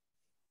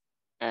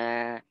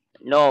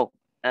 No.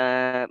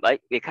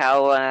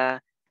 Because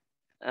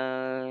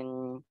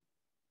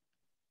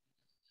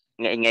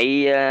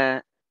Nghị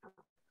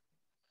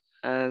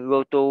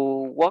go to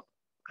work,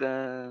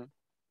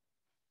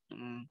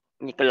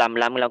 làm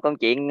công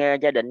chuyện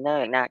gia đình đó,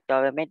 bạn Na,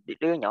 cho mấy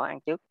đứa nhỏ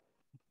ăn trước.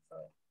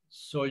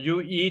 So you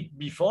eat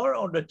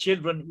before or the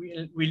children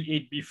will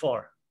eat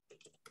before?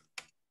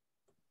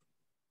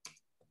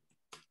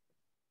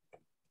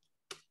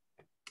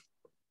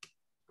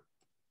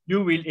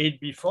 You will eat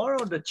before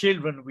or the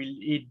children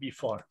will eat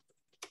before?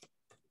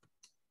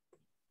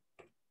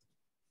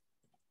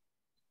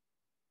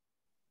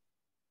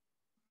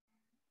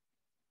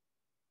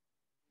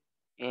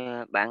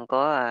 Bạn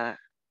có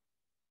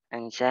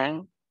ăn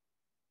sáng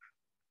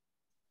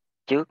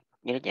trước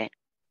như thế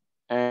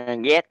vậy?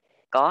 Yes,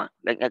 có.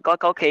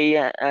 Có khi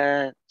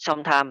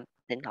sometimes,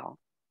 thỉnh thoảng.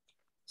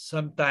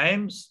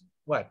 Sometimes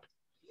what?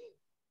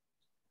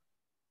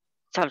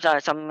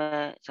 Sometimes,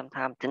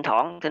 thỉnh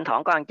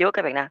thoảng có ăn trước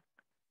các bạn nào.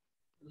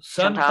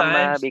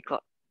 Sometimes before.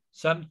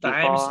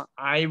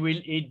 I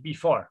will eat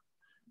before.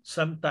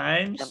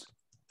 Sometimes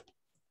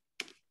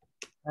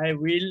I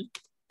will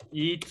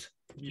eat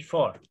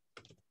before.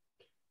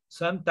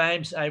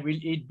 Sometimes I will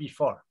eat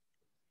before.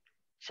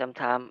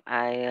 Sometimes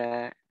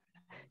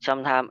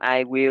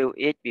I will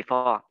eat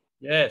before.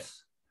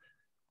 Yes.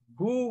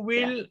 Who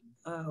will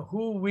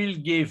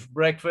give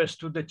breakfast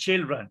to the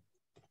children?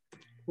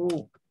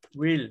 Who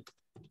will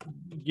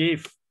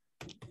give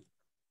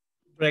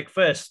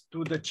breakfast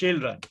to the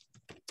children?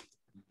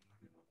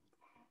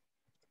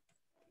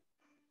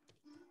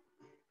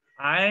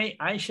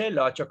 I sẽ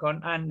lo cho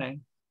con ăn này.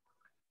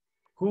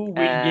 Who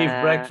will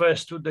give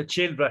breakfast to the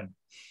children?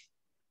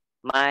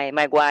 My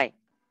wife.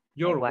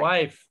 Your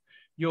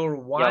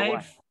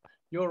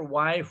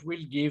wife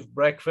will give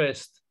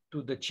breakfast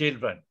to the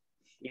children.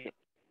 Yeah.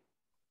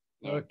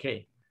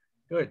 Okay,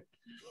 good.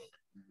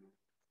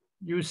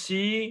 You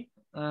see,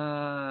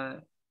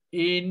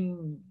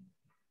 in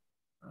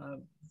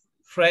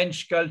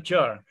French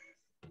culture,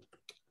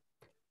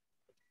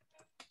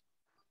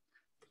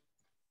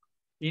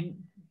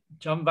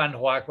 trong văn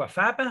hóa của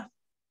Pháp á,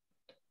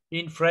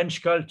 in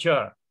French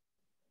culture,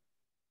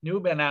 nếu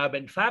bên nào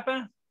bên Pháp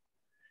á,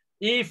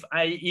 if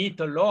I eat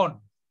alone,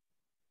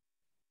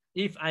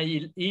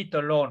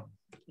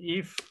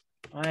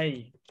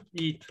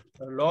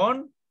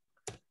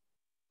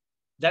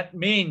 that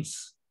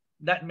means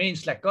that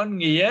means là có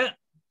nghĩa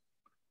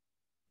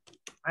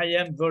I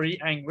am very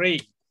angry.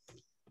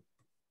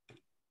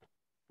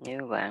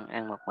 Nếu bạn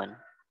ăn một mình.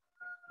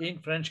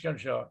 In French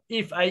culture,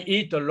 if I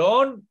eat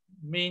alone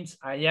means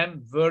I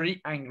am very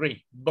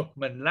angry. Bực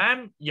mình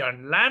lắm,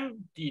 giận lắm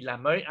thì là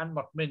mới ăn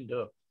một mình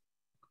được.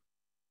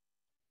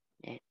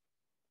 Yeah.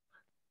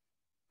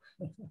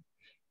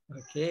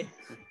 Okay.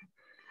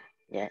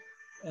 Yeah.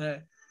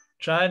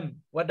 Trần,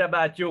 what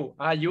about you?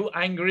 Are you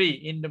angry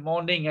in the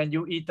morning and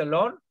you eat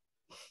alone?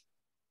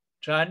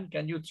 Trần,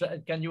 can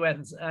you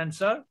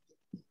answer?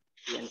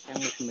 Anh ăn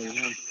một mình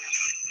không?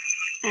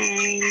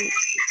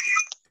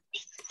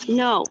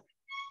 No.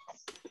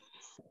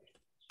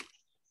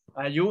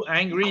 Are you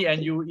angry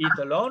and you eat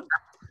alone?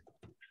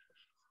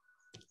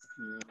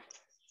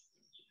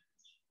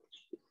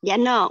 Dạ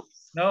no.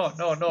 No,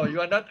 you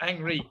are not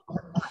angry.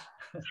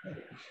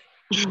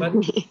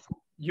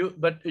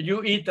 but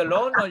you eat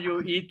alone or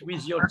you eat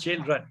with your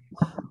children?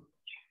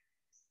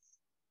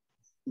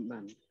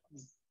 Bạn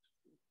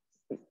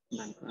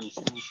có ăn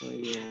sáng với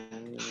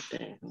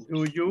trẻ không?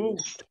 Do you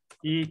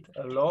eat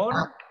alone?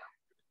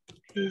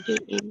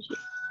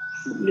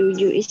 Do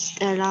you eat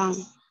alone?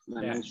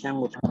 Bạn ăn sáng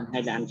một mình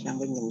hay là ăn sáng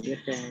với người biết?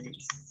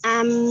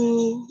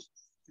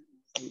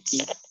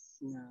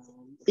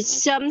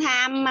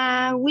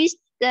 Sometimes with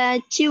the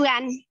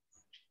children.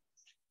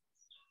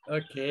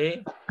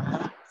 Okay.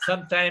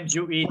 Sometimes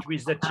you eat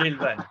with the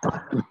children.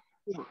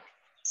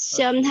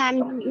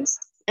 Sometimes with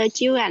the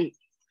children.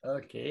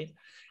 Okay.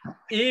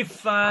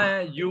 If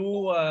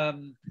you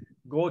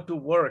go to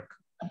work,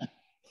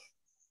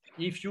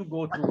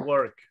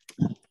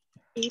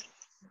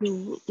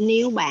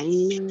 Nếu bạn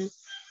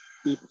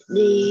you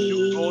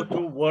go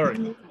to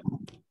work.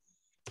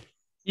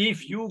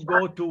 If you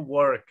go to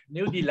work,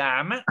 nếu đi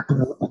làm á.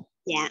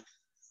 Dạ.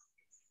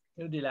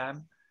 Nếu đi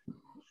làm,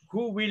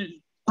 who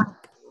will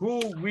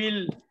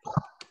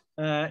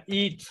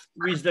eat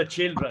with the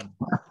children?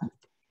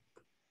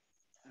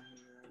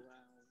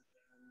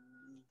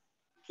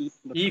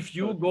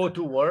 If you go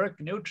to work,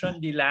 nếu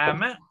Trân đi làm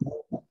á,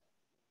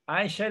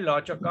 ai sẽ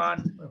lo cho con?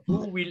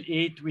 Who will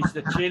eat with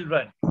the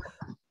children?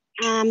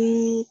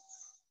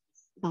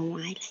 Bà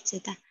ngoại là sao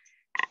ta?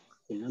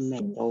 Thì nó mẹ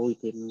tôi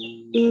thì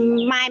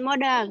My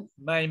mother.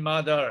 My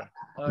mother.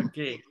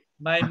 Okay.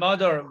 My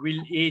mother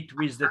will eat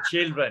with the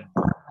children.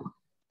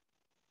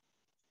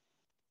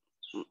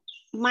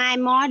 My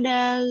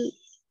mother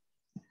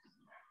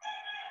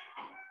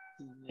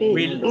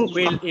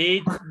will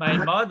eat. My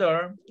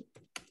mother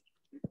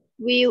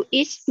will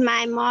eat.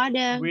 My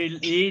mother will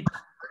eat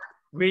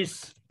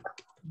with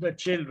the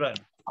children.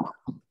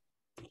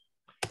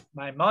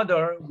 My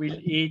mother will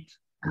eat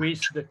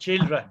with the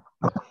children.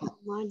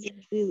 Mother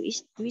will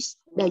eat with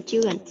the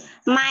children.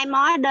 My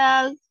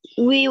mother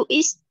will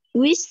eat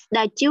with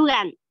the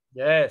children.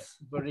 Yes,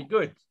 very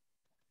good.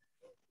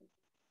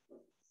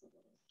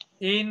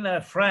 In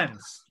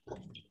France,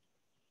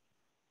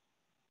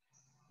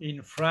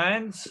 you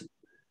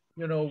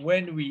know,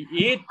 when we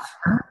eat,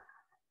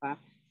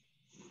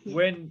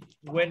 we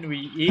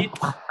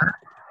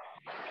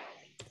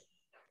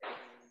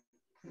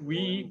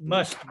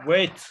must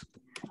wait.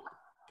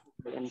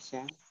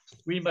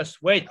 We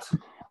must wait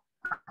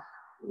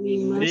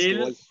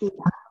till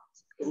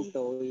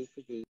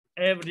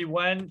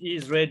everyone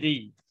is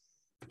ready.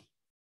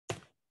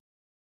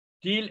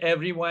 Till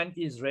everyone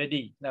is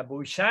ready. Là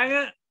buổi sáng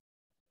á,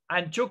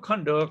 ăn chút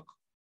không được.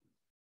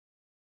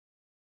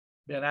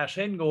 Bây giờ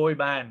sẽ ngồi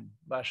bàn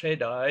và sẽ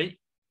đợi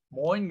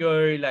mỗi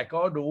người là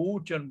có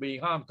đủ chuẩn bị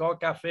không? Có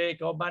cà phê,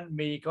 có bánh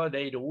mì, có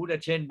đầy đủ ở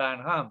trên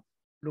bàn không?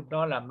 Lúc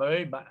đó là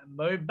mới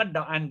bắt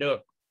đầu ăn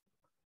được.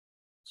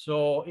 So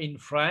in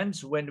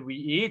France, when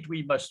we eat,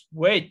 we must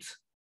wait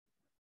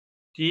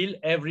till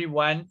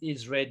everyone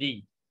is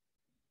ready.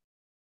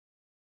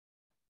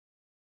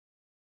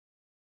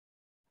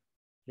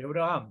 Hiểu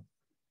đó không?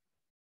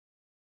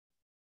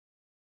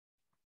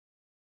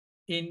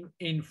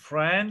 In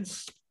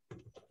France,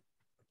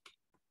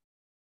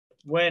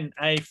 when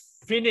I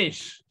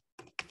finish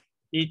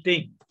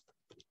eating,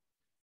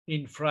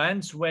 in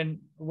France,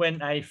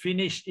 when I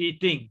finish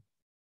eating,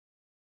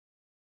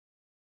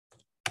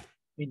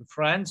 in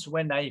France,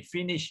 when I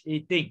finish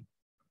eating,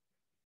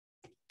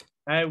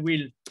 I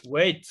will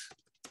wait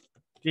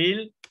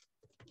till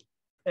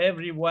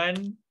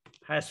everyone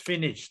has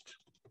finished.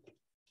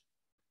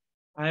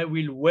 I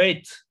will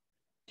wait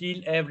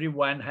till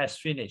everyone has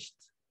finished.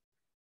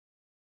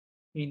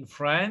 In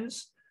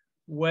France,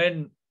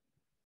 when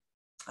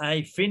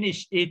I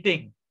finish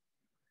eating,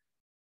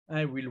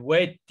 I will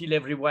wait till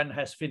everyone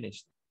has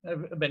finished.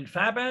 Bên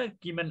Pháp á,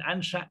 khi mình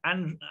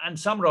ăn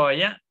xong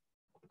rồi á,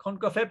 không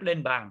có phép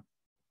lên bàn.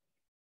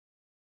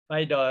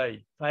 Phải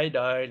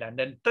đợi là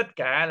nên tất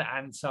cả là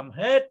ăn xong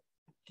hết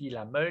thì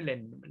là mới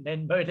lên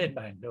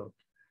bàn được.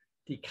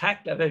 Thì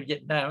khác là về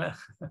Việt Nam á.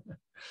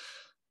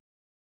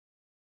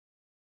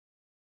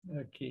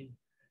 Okay.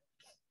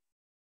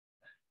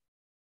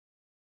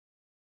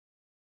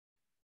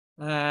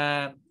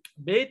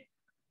 Biết.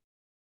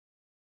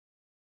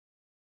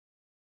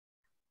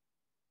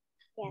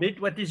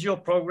 Bit, what is your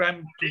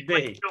program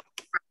today?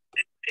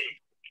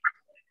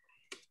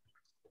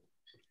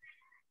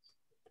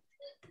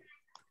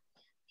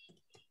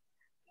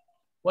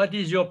 What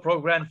is your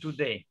program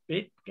today?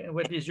 Bit,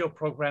 what is your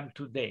program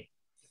today?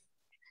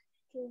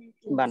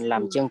 Bạn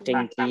làm chương trình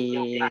thì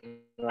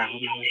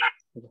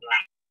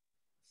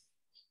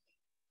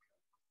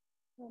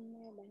Hôm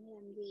nay bạn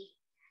làm gì?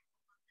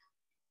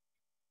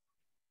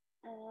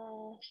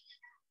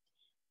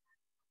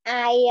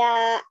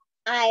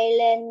 I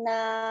lên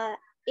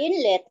yến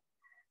liệt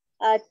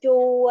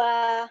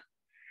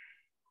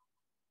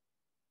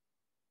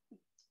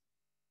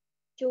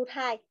chu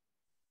thai.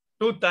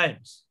 2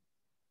 times.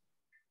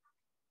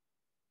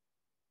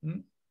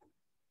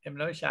 Em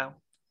nói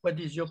sao? What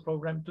is your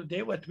program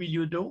today? What will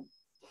you do?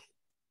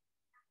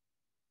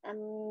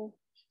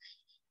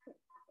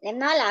 Em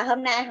nói là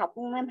hôm nay em học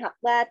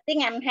tiếng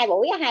Anh 2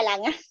 buổi 2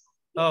 lần á.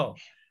 Oh,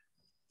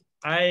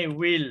 I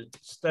will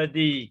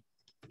study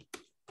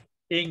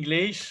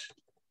English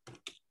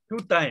 2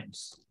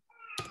 times.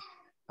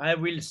 I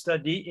will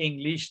study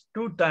English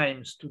 2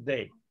 times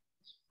today.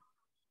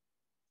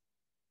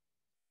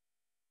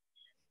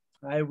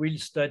 I will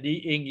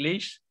study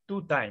English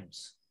 2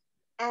 times.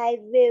 I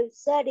will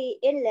study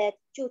English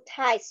 2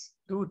 times.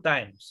 2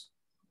 times.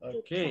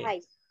 Okay. 2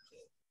 times.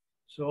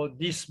 So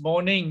this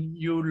morning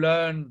you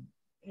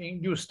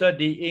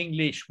study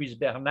English with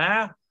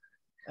Bernard,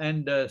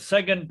 and the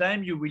second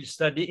time you will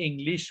study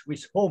English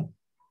with home.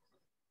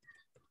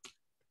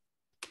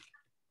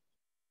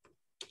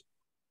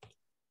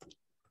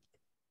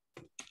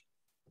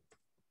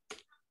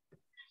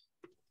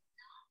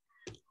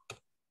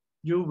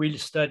 You will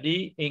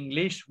study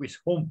English with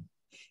whom?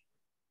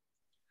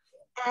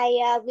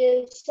 I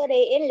will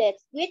study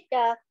English with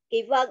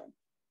Kỳ Vân.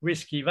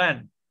 With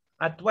Kivan.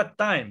 At what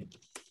time?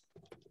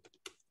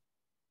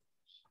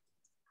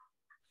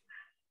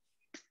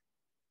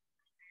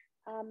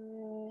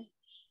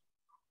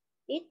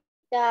 It's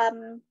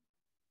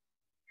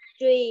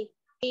 3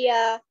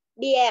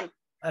 p.m.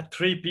 At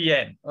 3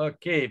 p.m.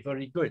 Okay,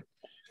 very good.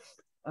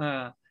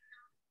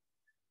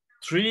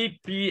 3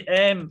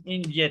 p.m.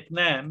 in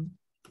Vietnam.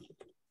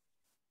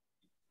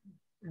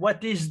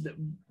 What is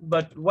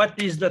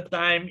the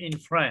time in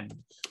France?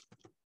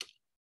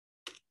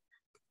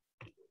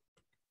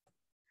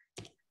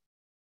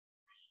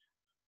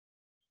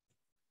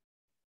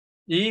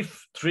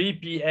 If 3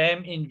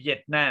 p.m. in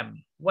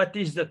Vietnam, what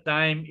is the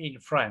time in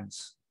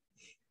France?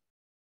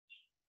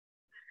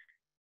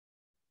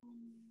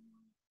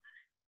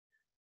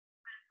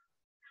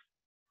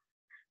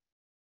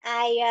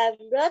 I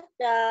wrote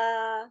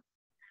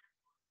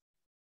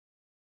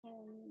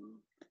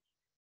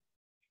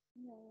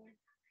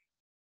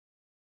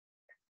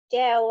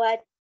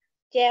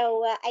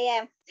 12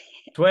 a.m.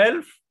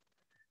 12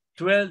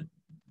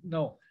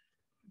 no.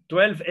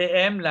 12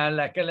 a.m.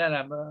 là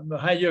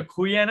 2 giờ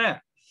khuya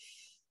nè.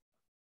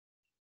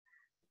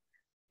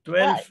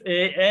 12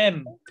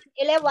 a.m.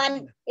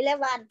 11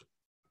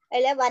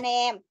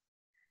 a.m.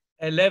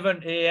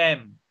 11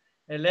 a.m.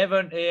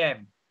 11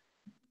 a.m.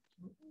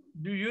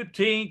 Do you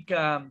think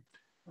Giang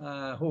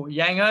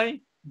ơi,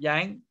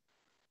 Giang,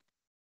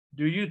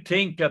 do you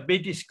think a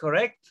bit is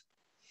correct?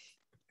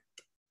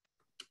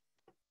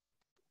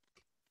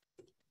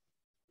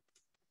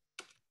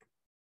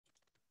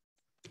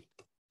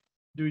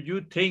 Do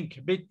you think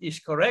bit is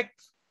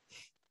correct?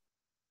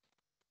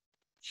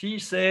 She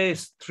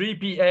says 3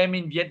 p.m.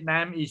 in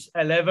Vietnam is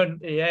 11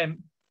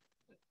 a.m.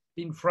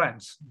 in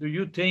France. Do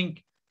you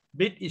think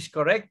bit is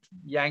correct?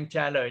 Giang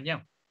trả lời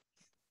nha.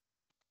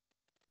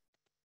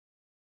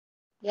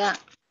 Yeah.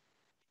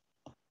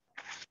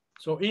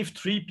 So if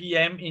 3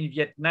 p.m. in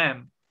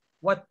Vietnam,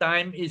 what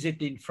time is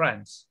it in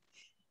France?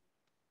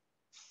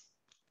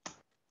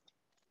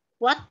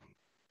 What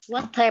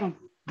time?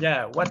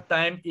 Yeah, what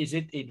time is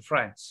it in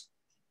France?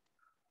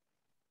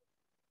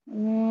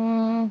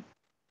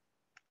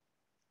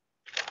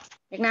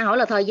 Việt Nam hỏi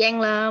là thời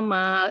gian là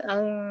mà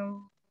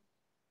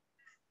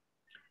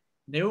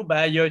Nếu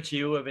 3 giờ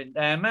chiều ở Việt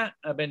Nam á,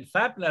 ở bên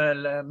Pháp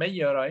là mấy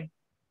giờ rồi?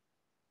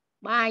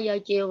 3 giờ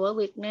chiều ở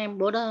Việt Nam,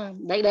 bữa đó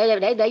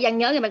để Giang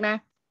nhớ nha Việt Nam.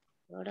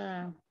 Bữa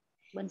đó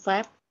bên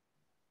Pháp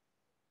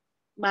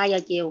 3 giờ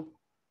chiều.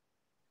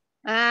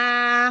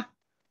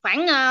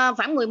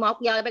 Khoảng 11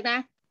 giờ Việt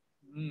Nam.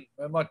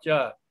 11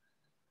 giờ.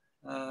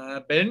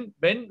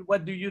 Ben,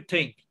 what do you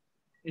think?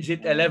 Is it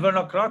 11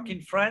 o'clock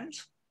in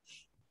France?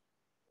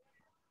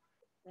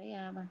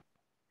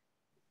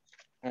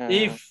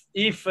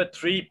 If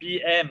 3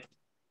 p.m.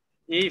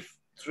 If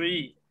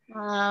 3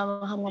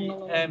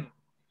 p.m.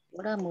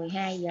 Bữa đó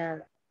 12 giờ.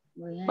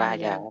 3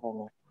 giờ.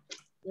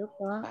 Trước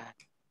đó.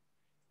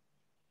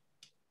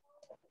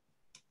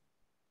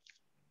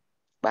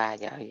 3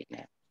 giờ Việt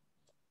Nam.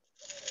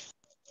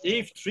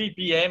 If 3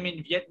 p.m.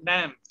 in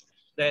Vietnam,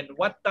 then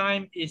what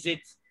time is it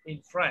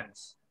in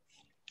France?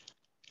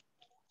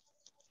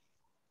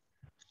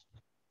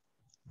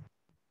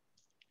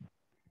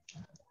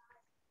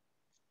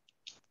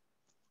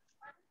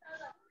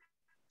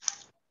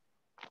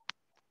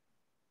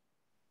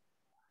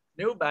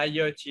 Nếu 3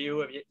 giờ chiều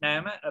ở Việt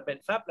Nam á, ở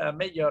bên Pháp là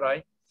mấy giờ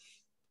rồi?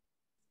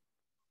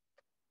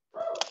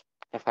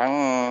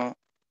 Khoảng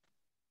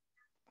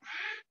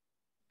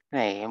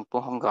này em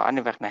cũng không rõ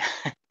nữa việc này.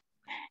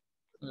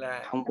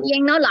 Là Không biết.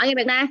 Giang nói lại nha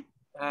Bạch Na.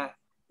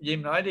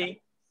 Diêm nói đi.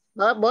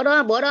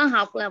 Bữa đó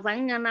học là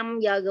khoảng 5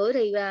 giờ rưỡi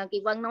thì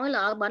Kỳ Vân nói là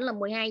ở bển là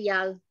 12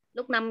 giờ.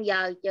 Lúc 5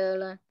 giờ chờ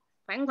là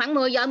khoảng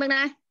 10 giờ Bạch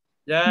Na.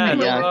 Dạ,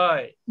 đúng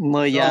rồi.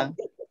 10 giờ.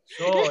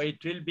 So it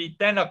will be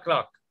 10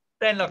 o'clock.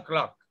 10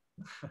 o'clock.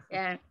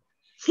 Yeah.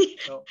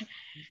 So,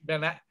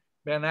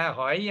 Bernard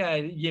hỏi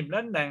Diêm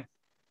lên nè.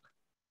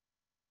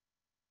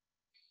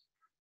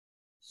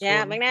 Dạ,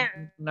 So Bạch Na.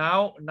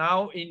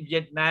 now in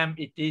Vietnam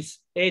it is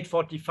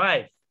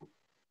 8:45.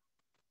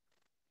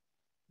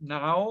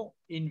 Now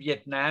in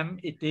Vietnam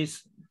it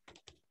is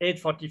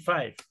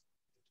 8:45.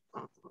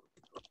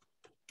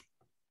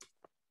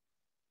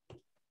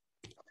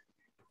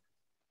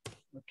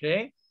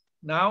 Okay.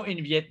 Now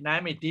in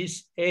Vietnam it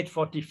is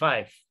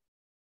 8:45.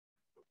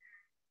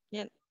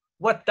 Yeah.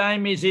 What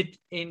time is it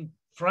in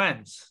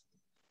France?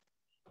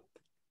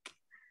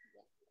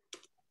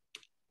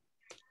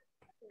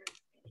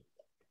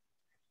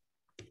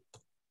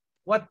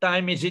 What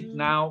time is it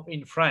now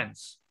in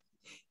France?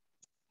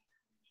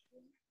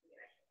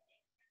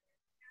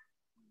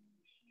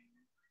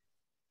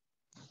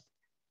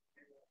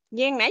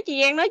 Giang nãy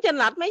chị Giang nói chênh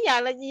lệch mấy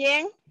giờ là chị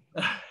Giang?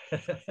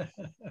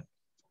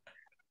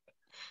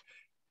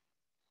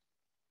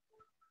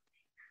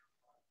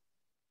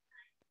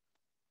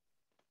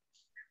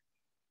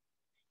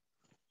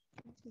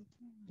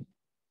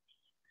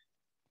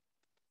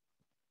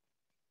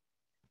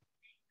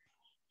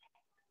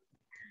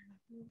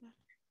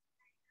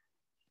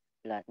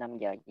 Là 5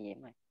 giờ chị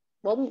Diễm ơi.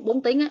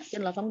 4 tiếng á,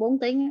 chênh lệch khoảng 4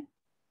 tiếng á.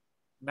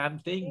 5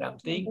 tiếng. 5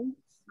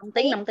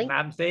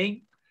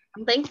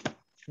 tiếng.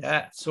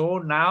 Yeah. So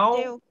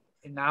now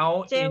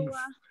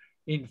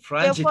in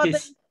France it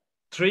is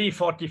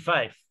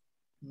 3:45.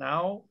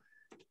 Now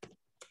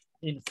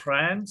in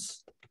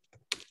France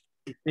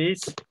it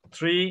is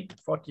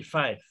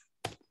 3:45.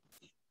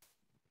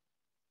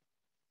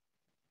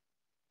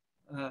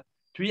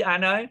 Thúy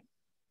An ơi,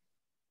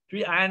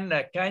 Thúy An,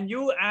 can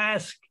you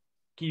ask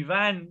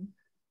Kivan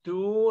to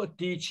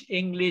teach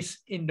English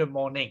in the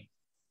morning?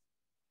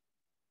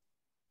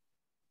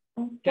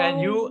 Can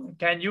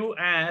you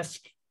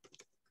ask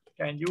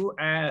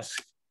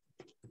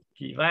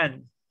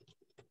Kivan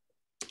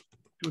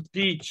to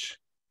teach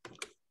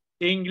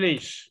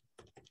English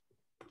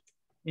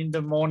in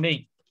the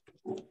morning?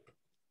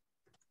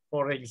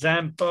 For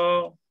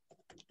example,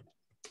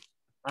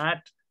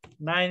 at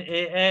 9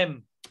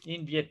 a.m.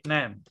 in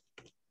Vietnam.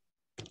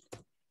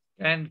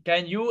 And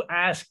can you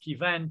ask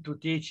Kivan to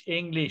teach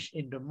English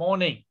in the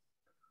morning?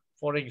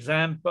 For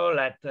example,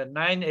 at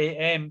 9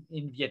 a.m.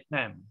 in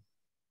Vietnam.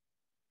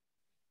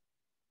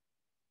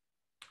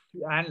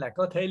 Anh là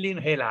có thể liên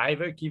hệ lại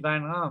với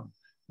Kivan không?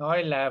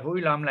 Nói là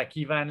vui lòng là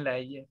Kivan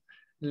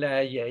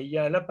là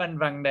dạy lớp Anh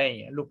văn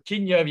này lúc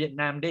 9 giờ Việt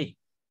Nam đi.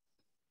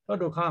 Có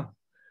được không?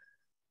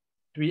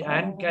 Thúy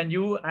Anh, can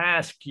you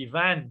ask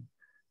Kivan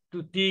to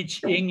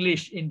teach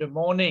English in the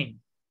morning?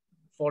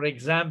 For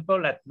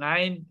example, at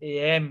 9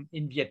 a.m.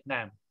 in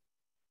Vietnam.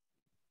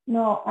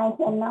 No, I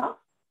cannot.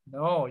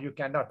 No, you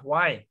cannot.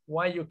 Why?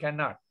 Why you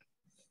cannot?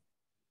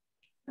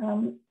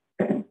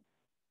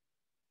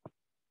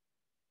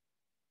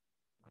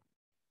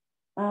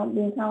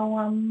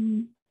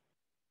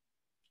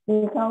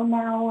 Because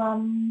now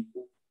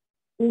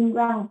in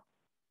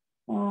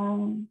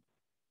run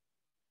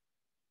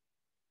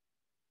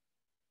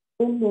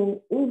in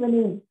the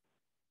evening.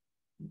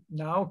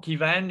 Now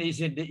Kivan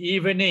is in the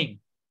evening.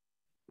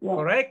 Yes.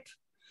 Correct?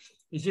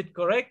 Is it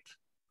correct?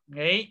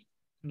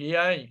 Nghĩ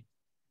ơi.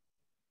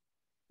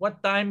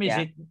 What time is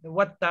it?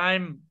 What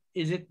time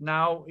is it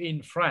now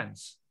in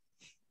France?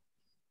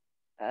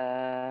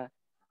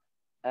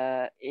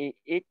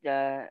 It's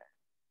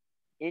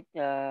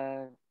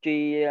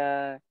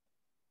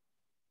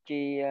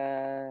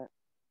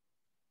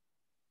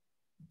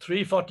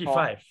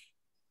 3:45.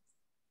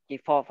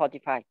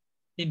 4:45.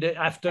 In the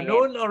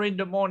afternoon or in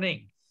the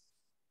morning?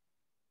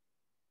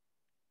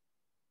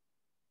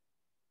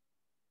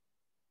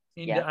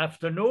 In the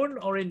afternoon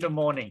or in the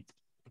morning?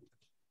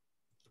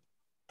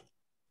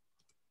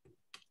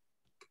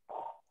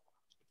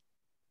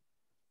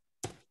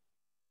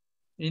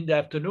 In the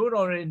afternoon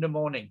or in the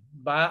morning?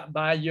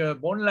 3 giờ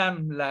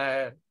 45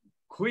 là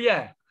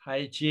khuya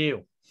hay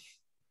chiều?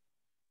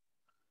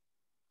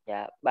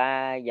 Dạ,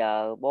 3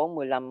 giờ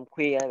 45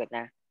 khuya ở Việt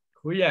Nam.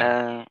 Khuya.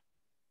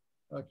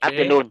 Okay.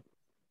 Afternoon.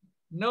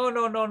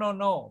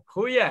 No.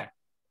 Khuya.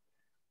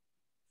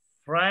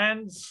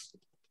 France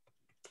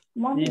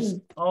is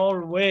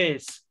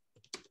always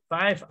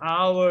 5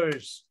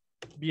 hours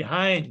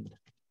behind.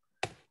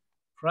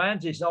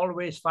 France is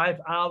always 5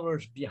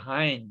 hours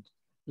behind.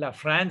 Là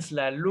France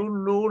là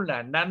luôn luôn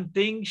là 5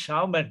 tiếng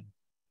sau mình.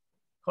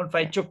 Không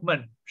phải chục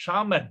mình,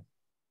 sau mình.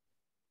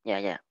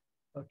 Dạ.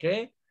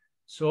 Okay.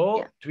 So,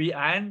 Thúy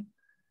An,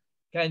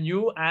 can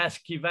you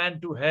ask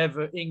Kivan to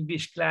have an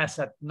English class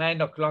at 9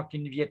 o'clock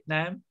in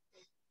Vietnam?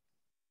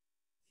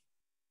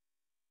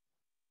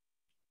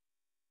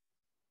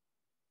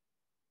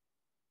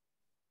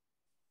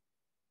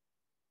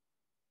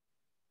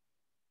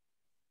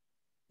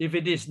 If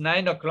it is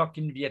 9 o'clock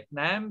in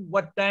Vietnam,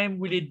 what time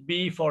will it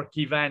be for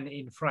Kivan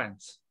in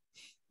France?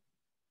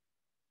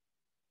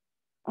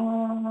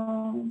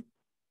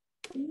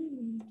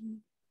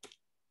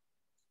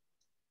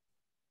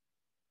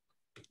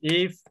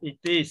 If it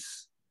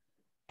is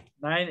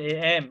 9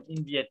 a.m.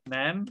 in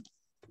Vietnam,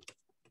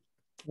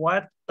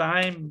 what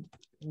time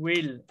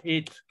will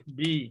it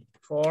be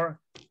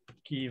for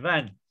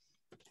Kivan?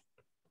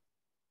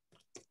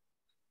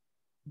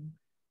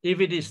 If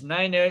it is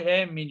 9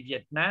 a.m. in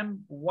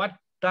Vietnam, what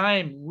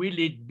time will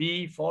it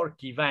be for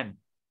Kivan?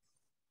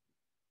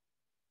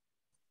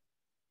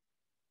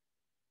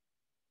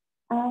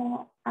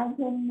 I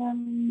think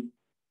 9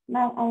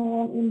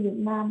 a.m. in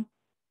Vietnam.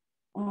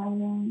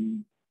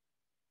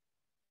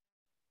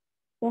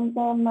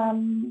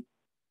 Xem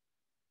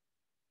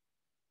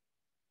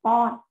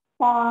 4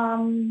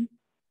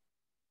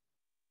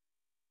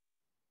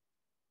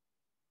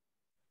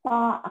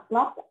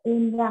 o'clock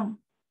in Iran.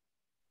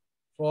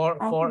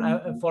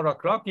 4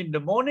 o'clock in the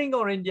morning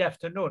or in the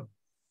afternoon?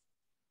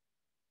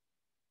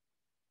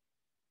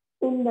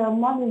 In the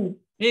morning.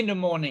 In the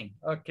morning.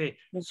 Okay.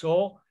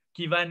 So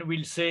Kivan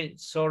will say,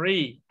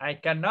 sorry, I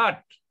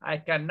cannot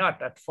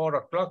at 4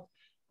 o'clock.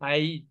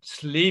 I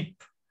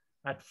sleep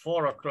at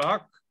 4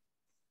 o'clock.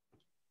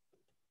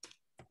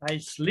 I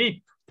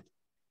sleep.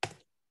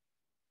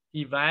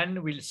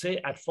 Kivan will say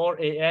at 4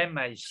 a.m.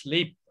 I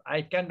sleep.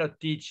 I cannot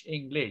teach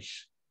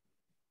English.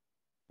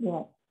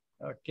 Yeah.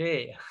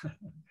 Okay.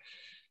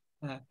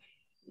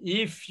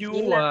 If you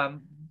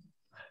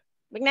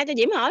Việt Nam cho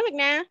Diễm hỏi Việt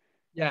Nam.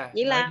 yeah,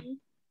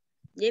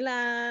 Vậy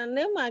là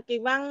nếu mà Kỳ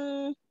Văn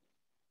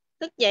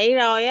thức dậy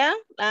rồi á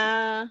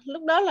là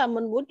lúc đó là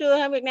mình buổi trưa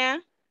hả Việt Nam?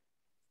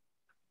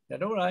 dạ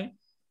đúng rồi.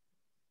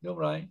 Đúng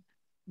rồi.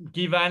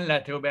 Kivan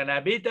là tụi bạn đã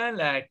biết đó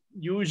là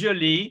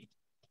usually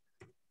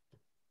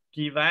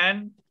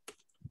Kivan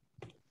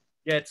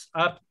gets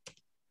up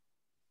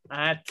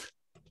at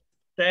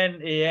 10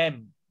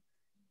 a.m.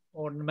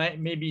 or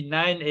maybe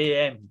 9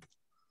 a.m.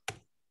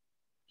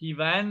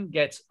 Kivan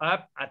gets up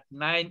at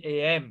 9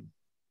 a.m.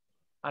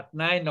 At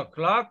 9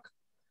 o'clock.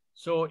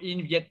 So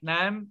in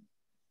Vietnam,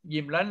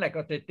 Diệm Lánh là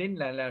có thể tính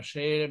là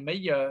sẽ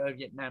mấy giờ ở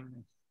Việt Nam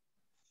này?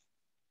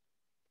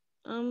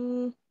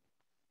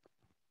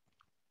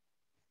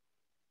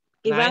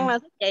 Kỳ Văn là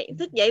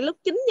thức dậy lúc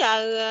 9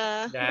 giờ.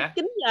 Dạ. Lúc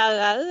 9 giờ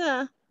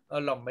ở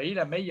lòng Mỹ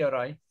là mấy giờ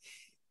rồi?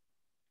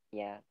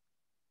 Dạ.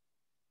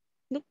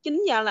 Lúc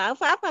 9 giờ là ở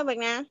Pháp hả Việt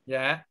Nam?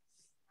 Dạ.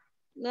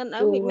 Nên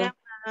ở Việt Nam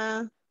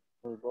là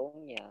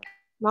 14 giờ.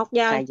 1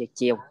 giờ. 2 giờ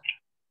chiều.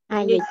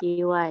 2 giờ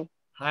chiều rồi.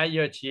 2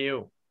 giờ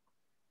chiều.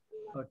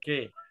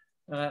 Okay.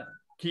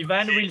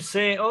 Kivan will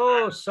say,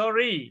 oh,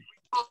 sorry.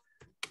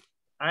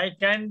 I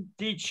can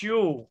teach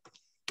you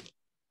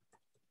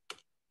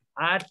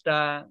at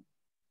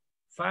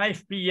 5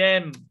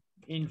 p.m.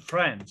 in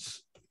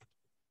France.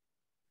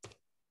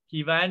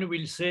 Kivan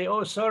will say,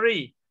 oh,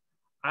 sorry.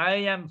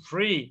 I am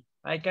free.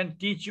 I can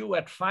teach you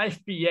at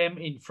 5 p.m.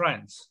 in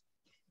France.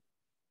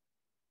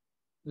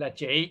 Là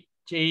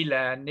chị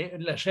là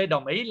sẽ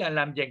đồng ý là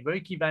làm việc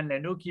với Kivan này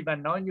nếu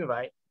Kivan nói như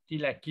vậy. Thì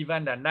là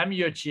Kivan là 5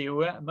 giờ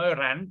chiều mới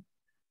rảnh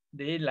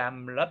để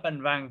làm lớp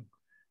Anh văn.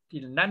 Thì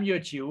 5 giờ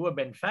chiều ở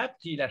bên Pháp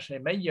thì là sẽ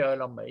mấy giờ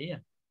lòng Mỹ?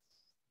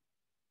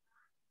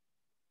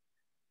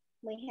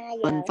 12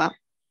 giờ. Bên Pháp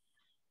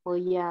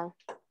 10 giờ.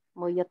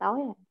 10 giờ tối.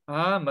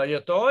 10 giờ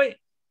tối.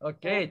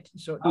 Okay.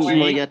 So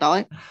 10 giờ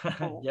tối.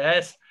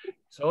 Yes.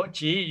 So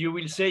Chi, you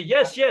will say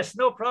yes,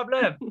 no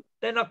problem.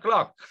 10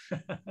 o'clock.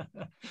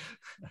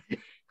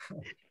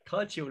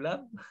 Khó chịu lắm.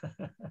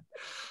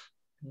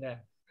 Yeah.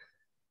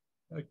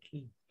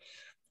 Okay.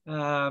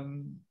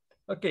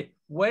 Okay.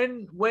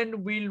 When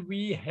will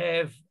we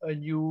have a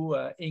new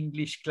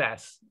English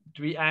class?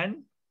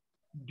 Duy-An,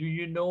 do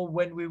you know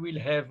when we will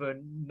have a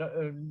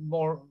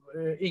more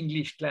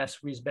English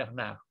class with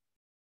Bernard?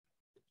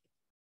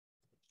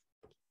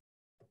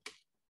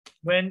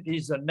 When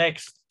is the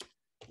next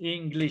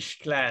English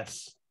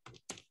class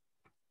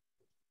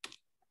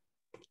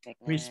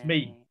with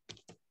me?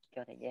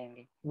 Cho thời gian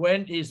đi.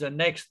 When is the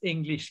next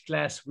English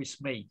class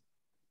with me?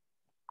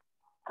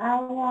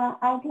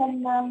 I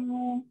can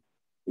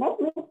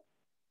next week.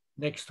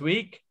 Next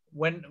week?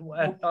 When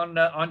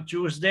on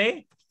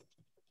Tuesday?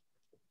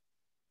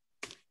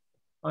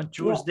 On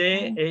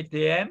Tuesday, Yeah. 8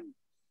 a.m.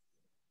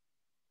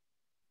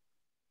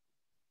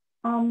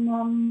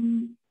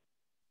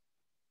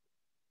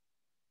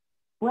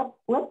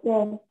 What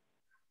day?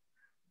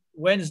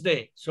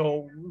 Wednesday.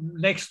 So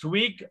next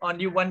week,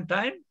 only one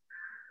time?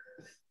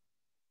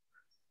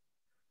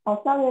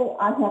 Oh, sorry,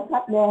 I have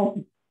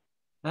Saturday.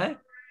 Huh?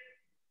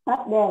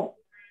 Saturday.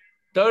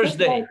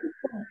 Thursday.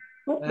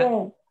 What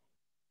day?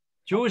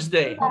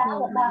 Tuesday.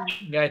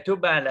 Ngày thứ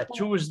ba là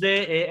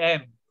Tuesday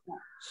a.m.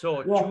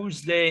 So Yeah.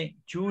 Tuesday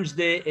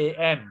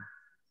a.m.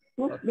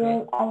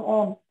 Tuesday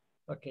a.m.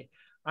 Okay.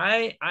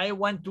 I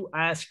want to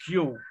ask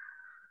you,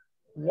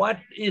 what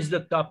is the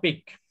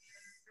topic?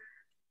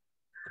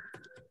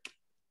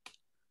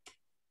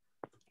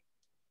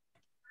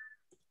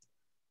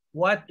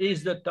 What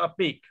is the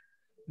topic?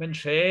 Mình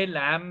sẽ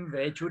làm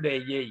về chủ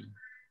đề gì?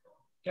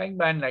 Các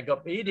bạn lại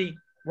góp ý đi.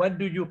 What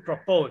do you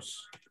propose?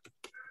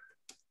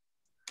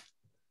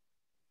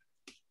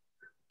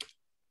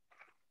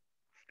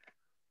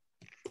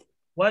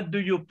 What do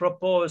you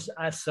propose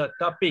as a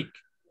topic?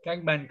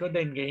 Các bạn có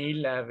đề nghị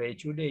là về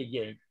chủ đề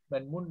gì?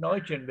 Bạn muốn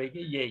nói chuyện về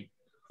cái gì?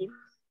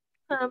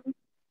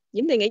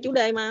 Diễm đề nghị chủ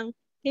đề mà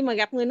khi mà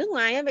gặp người nước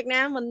ngoài ở Việt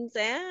Nam mình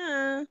sẽ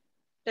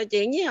trò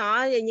chuyện với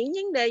họ về những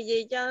vấn đề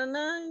gì cho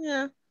nó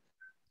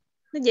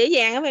dễ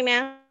dàng ở Việt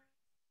Nam.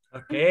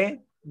 Okay.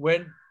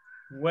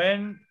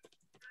 When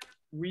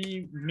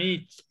we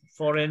meet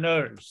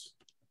foreigners,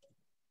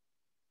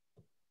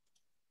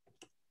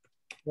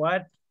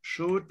 what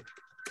should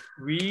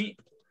we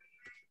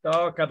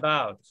talk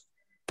about?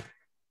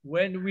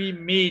 When we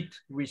meet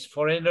with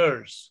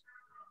foreigners,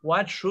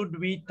 what should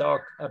we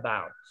talk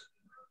about?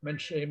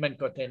 Mình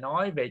có thể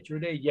nói về chủ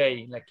đề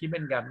gì là khi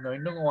mình gặp người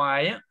nước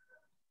ngoài á.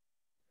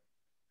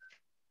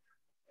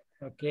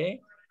 Okay.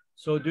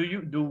 So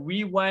do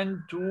we want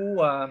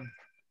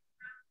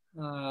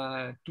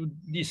to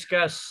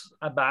discuss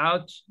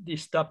about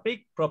this topic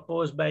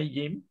proposed by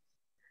Jim?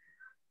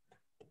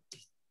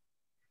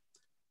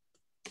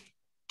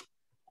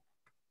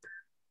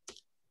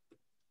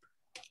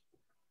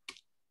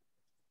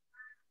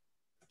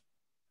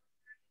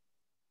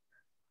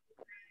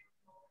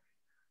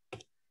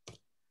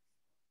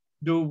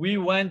 Do we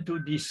want to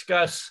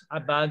discuss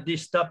about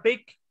this topic?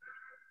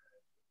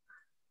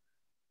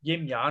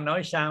 Jim nhỏ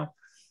nói sao?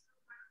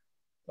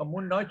 Có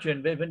muốn nói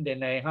chuyện về vấn đề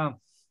này không?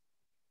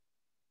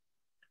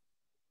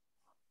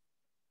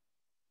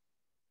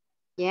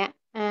 Dạ,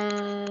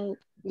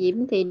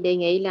 Diễm thì đề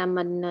nghị là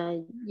mình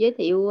giới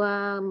thiệu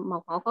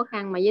một hộ khó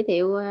khăn mà giới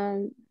thiệu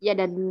gia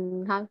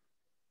đình thôi.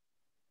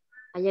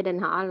 Gia đình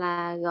họ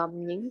là gồm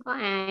có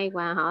ai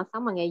và họ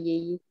sống bằng nghề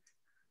gì?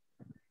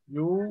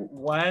 You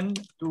want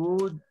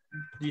to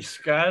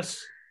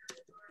discuss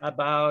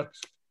about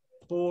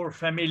poor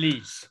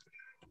families.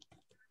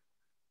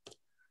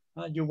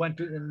 You want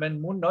to,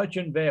 mình muốn nói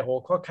chuyện về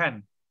hộ khó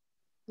khăn.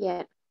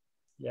 Yeah.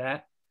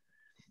 Yeah.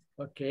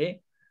 Okay.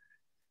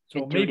 So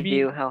Introduce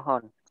maybe. how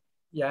hon.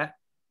 Yeah.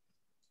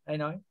 Ai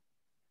nói?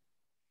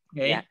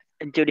 Nghĩ. Yeah.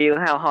 Introduce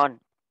how hon.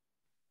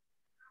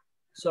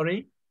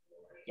 Sorry.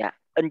 Yeah.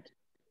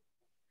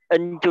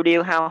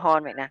 Introduce how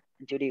hon vậy nè.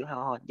 Introduce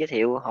how hon. Giới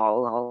thiệu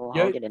hộ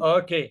gia đình.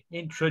 Okay.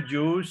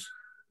 Introduce.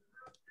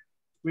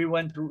 We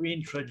want to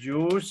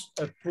introduce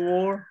a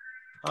poor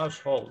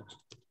household.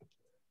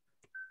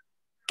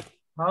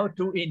 How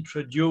to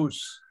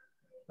introduce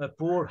a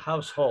poor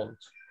household?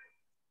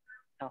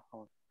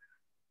 Household.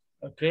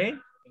 Okay.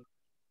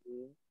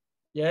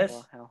 Yes.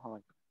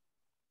 Household.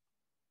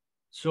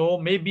 So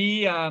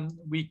maybe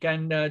we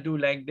can do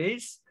like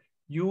this.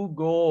 You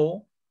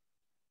go.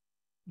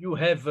 You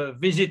have a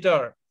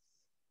visitor.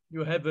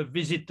 You have a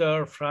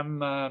visitor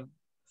from a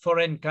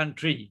foreign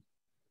country.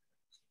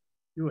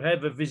 You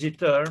have a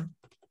visitor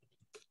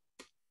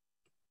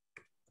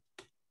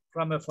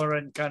from a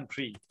foreign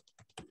country.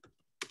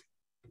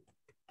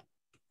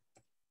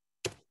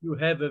 You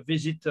have a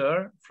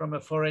visitor from a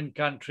foreign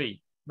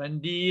country.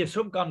 Mình đi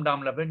xuống cộng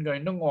đồng là bên người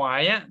nước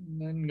ngoài á,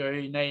 nên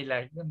người này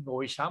là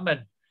ngồi sau mình.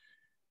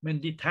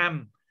 Mình đi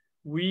thăm.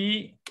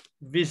 We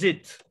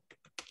visit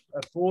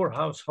a poor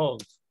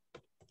household.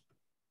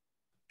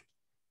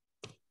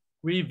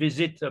 We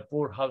visit a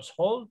poor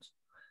household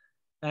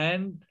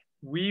and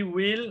we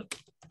will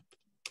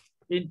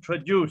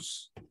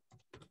introduce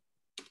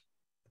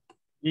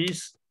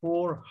this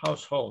poor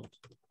household.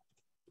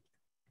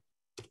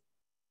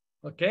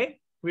 Okay?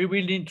 We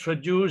will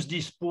introduce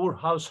this poor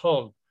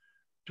household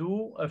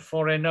to a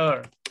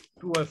foreigner,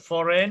 to a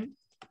foreign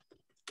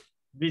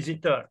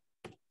visitor.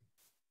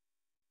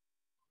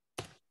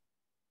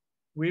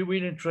 We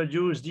will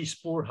introduce this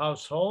poor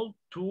household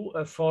to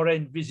a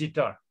foreign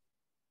visitor.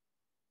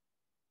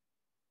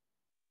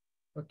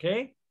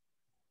 Okay?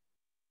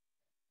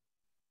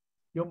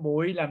 Dung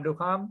Bụi làm được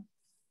không?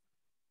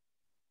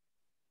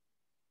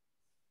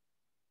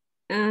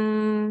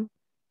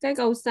 Cái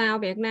câu sau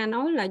Việt Nam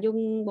nói là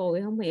Dung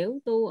Bụi không hiểu.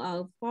 To a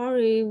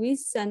foreign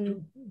visitor.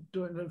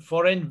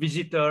 Foreign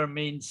visitor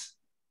means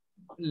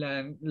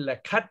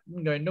là khách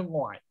người nước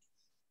ngoài.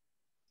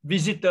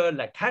 Visitor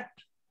là khách,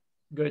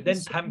 người đến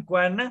tham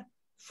quan á.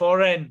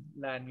 Foreign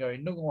là người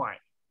nước ngoài.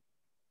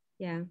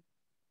 Yeah.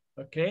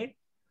 Okay.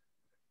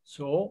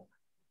 So,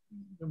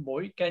 Dung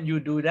Bụi, can you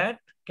do that?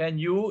 Can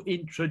you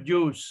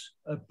introduce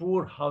a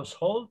poor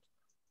household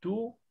to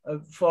a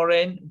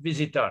foreign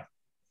visitor?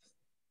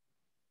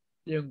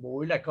 Dung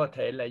Bụi là có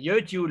thể là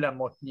giới thiệu là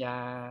một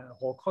nhà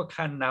hộ khó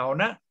khăn nào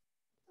đó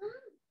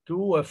to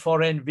a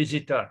foreign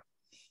visitor.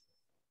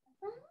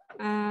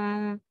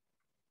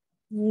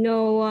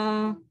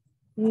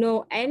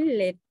 No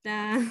English.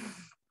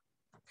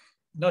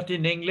 Not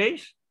in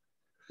English?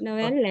 No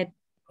English.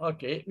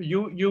 Okay,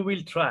 you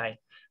will try.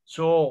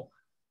 So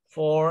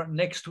for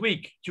next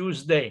week,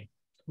 Tuesday,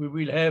 we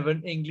will have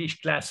an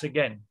English class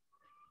again.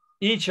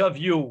 Each of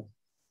you,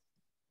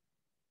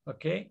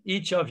 okay,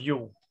 each of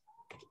you,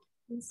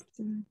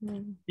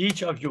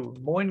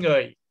 mỗi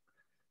người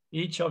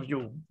each of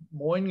you,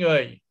 mỗi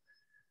người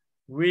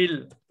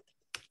will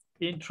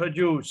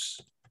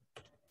introduce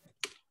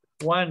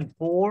one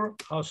poor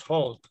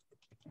household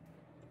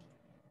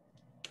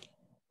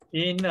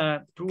in 2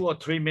 or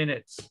 3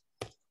 minutes.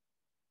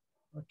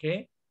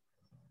 Okay.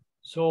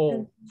 So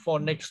for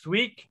next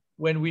week,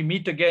 when we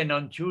meet again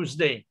on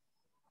Tuesday,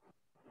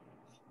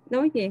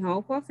 nói về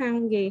hộ khó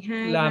khăn gì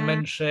hai là ba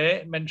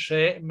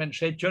mình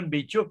sẽ chuẩn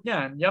bị trước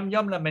nha,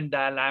 giống là mình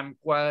đã làm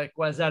qua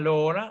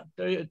Zalo đó,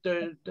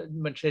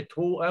 mình sẽ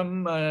thu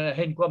âm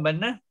hình của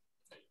mình á,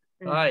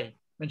 rồi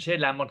mình sẽ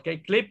làm một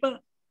cái clip á,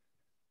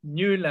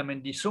 như là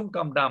mình đi xuống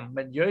cộng đồng,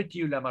 mình giới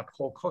thiệu là một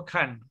hộ khó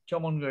khăn cho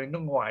một người nước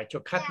ngoài,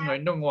 cho khách người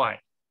nước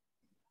ngoài.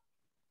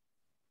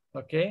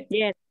 Ok.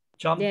 Yes.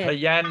 Trong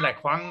thời gian là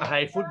khoảng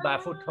 2 phút 3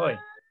 phút thôi.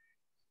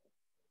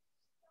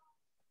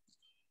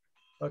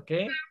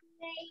 Okay.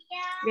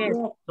 Yes.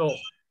 So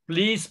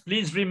please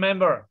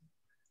remember,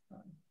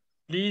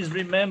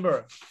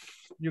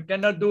 you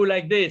cannot do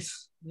like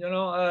this, you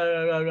know,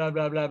 blah,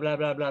 blah, blah, blah,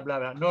 blah, blah, blah,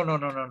 blah.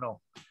 No.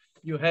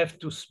 You have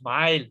to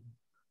smile.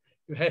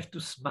 You have to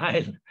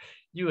smile.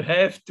 You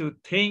have to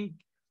think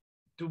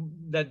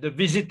that the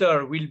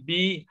visitor will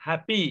be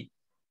happy.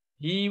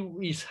 He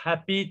is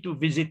happy to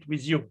visit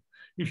with you.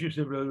 If you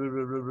say blah, blah,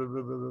 blah, blah,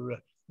 blah, blah, blah,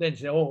 then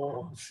say,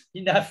 oh,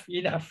 enough.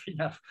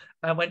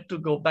 I want to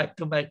go back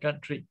to my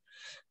country.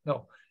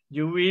 No,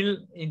 you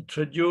will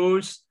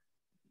introduce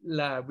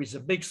with a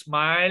big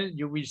smile.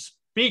 You will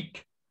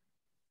speak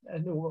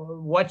and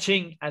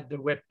watching at the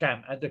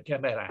webcam, at the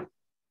camera.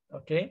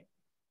 Okay.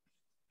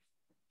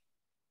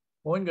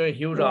 Mỗi người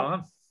hiểu rõ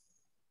không?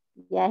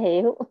 Dạ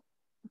hiểu.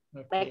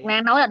 Okay. Việt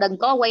Nam nói là đừng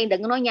có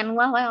nói nhanh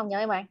quá, phải không vậy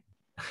các bạn?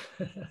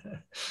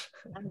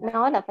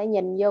 Nói là phải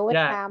nhìn vô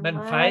webcam. Mình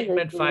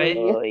phải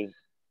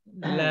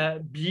là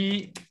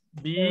be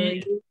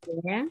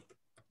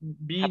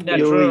natural.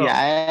 Vui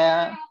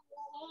vẻ,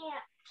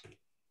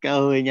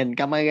 cười nhìn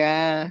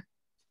camera.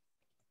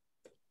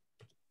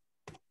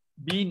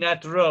 Be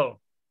natural.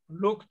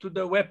 Look to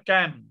the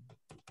webcam.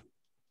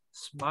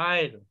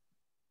 Smile.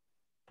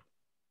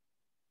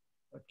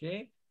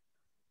 Okay.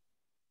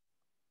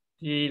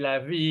 Thì là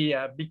vì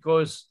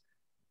because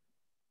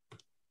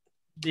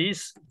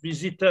this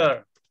visitor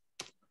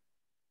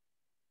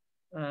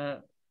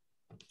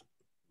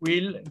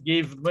will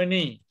give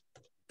money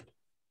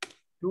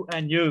to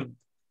An Nhơn.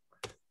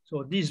 So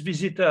this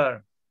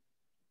visitor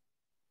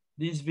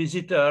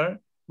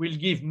will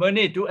give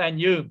money to An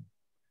Nhơn.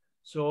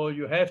 So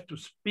you have to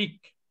speak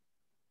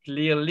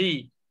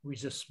clearly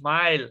with a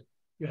smile.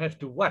 You have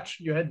to watch.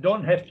 You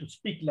don't have to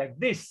speak like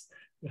this.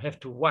 You have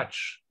to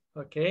watch.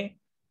 Okay?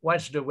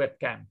 Watch the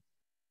webcam.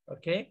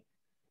 Okay?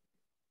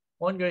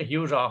 Mọi người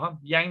hiểu rõ không?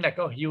 Giang là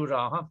có hiểu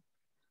rõ không?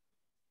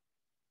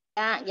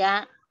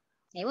 Dạ.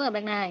 Hiểu rồi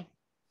bạn này.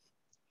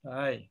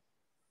 Rồi.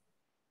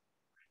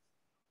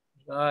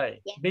 Dạ.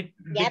 Bích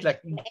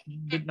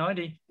nói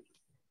đi.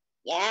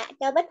 Dạ,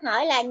 cho Bích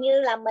hỏi là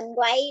như là mình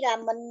quay là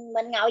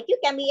mình ngồi trước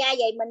camera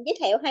vậy mình giới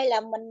thiệu hay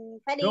là mình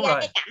phải đi ra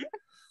cái cảnh?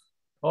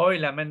 Thôi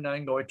là mình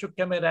ngồi trước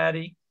camera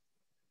đi.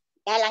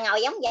 Dạ là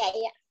ngồi giống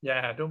vậy ạ.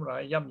 Dạ đúng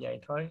rồi, giống vậy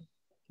thôi.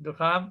 Được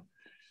không?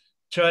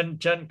 Trên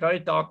coi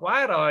to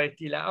quá rồi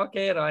thì là ok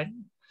rồi.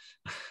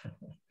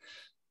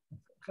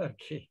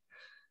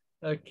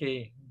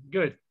 Okay,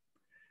 good.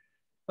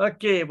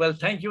 Okay, well,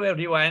 thank you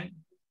everyone.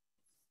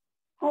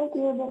 Thank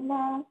you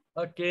Vietnam.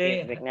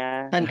 Okay.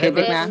 Thank you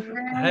Vietnam.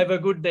 Have a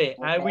good day.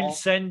 I will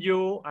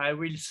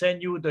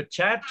send you the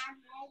chat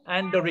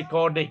and the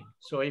recording.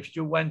 So if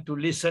you want to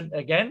listen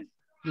again,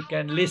 you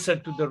can listen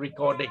to the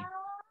recording.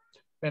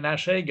 Và nó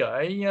sẽ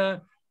gửi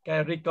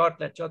cái record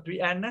là cho Thúy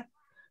Anh á,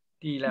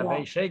 thì là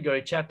vậy sẽ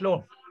gửi chat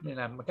luôn, nên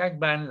là các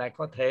bạn lại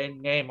có thể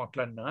nghe một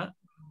lần nữa.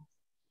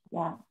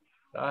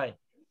 Rồi,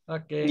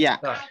 ok.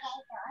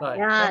 Rồi.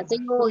 See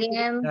you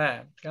again.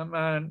 Cảm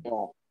ơn.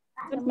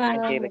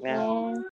 Goodbye.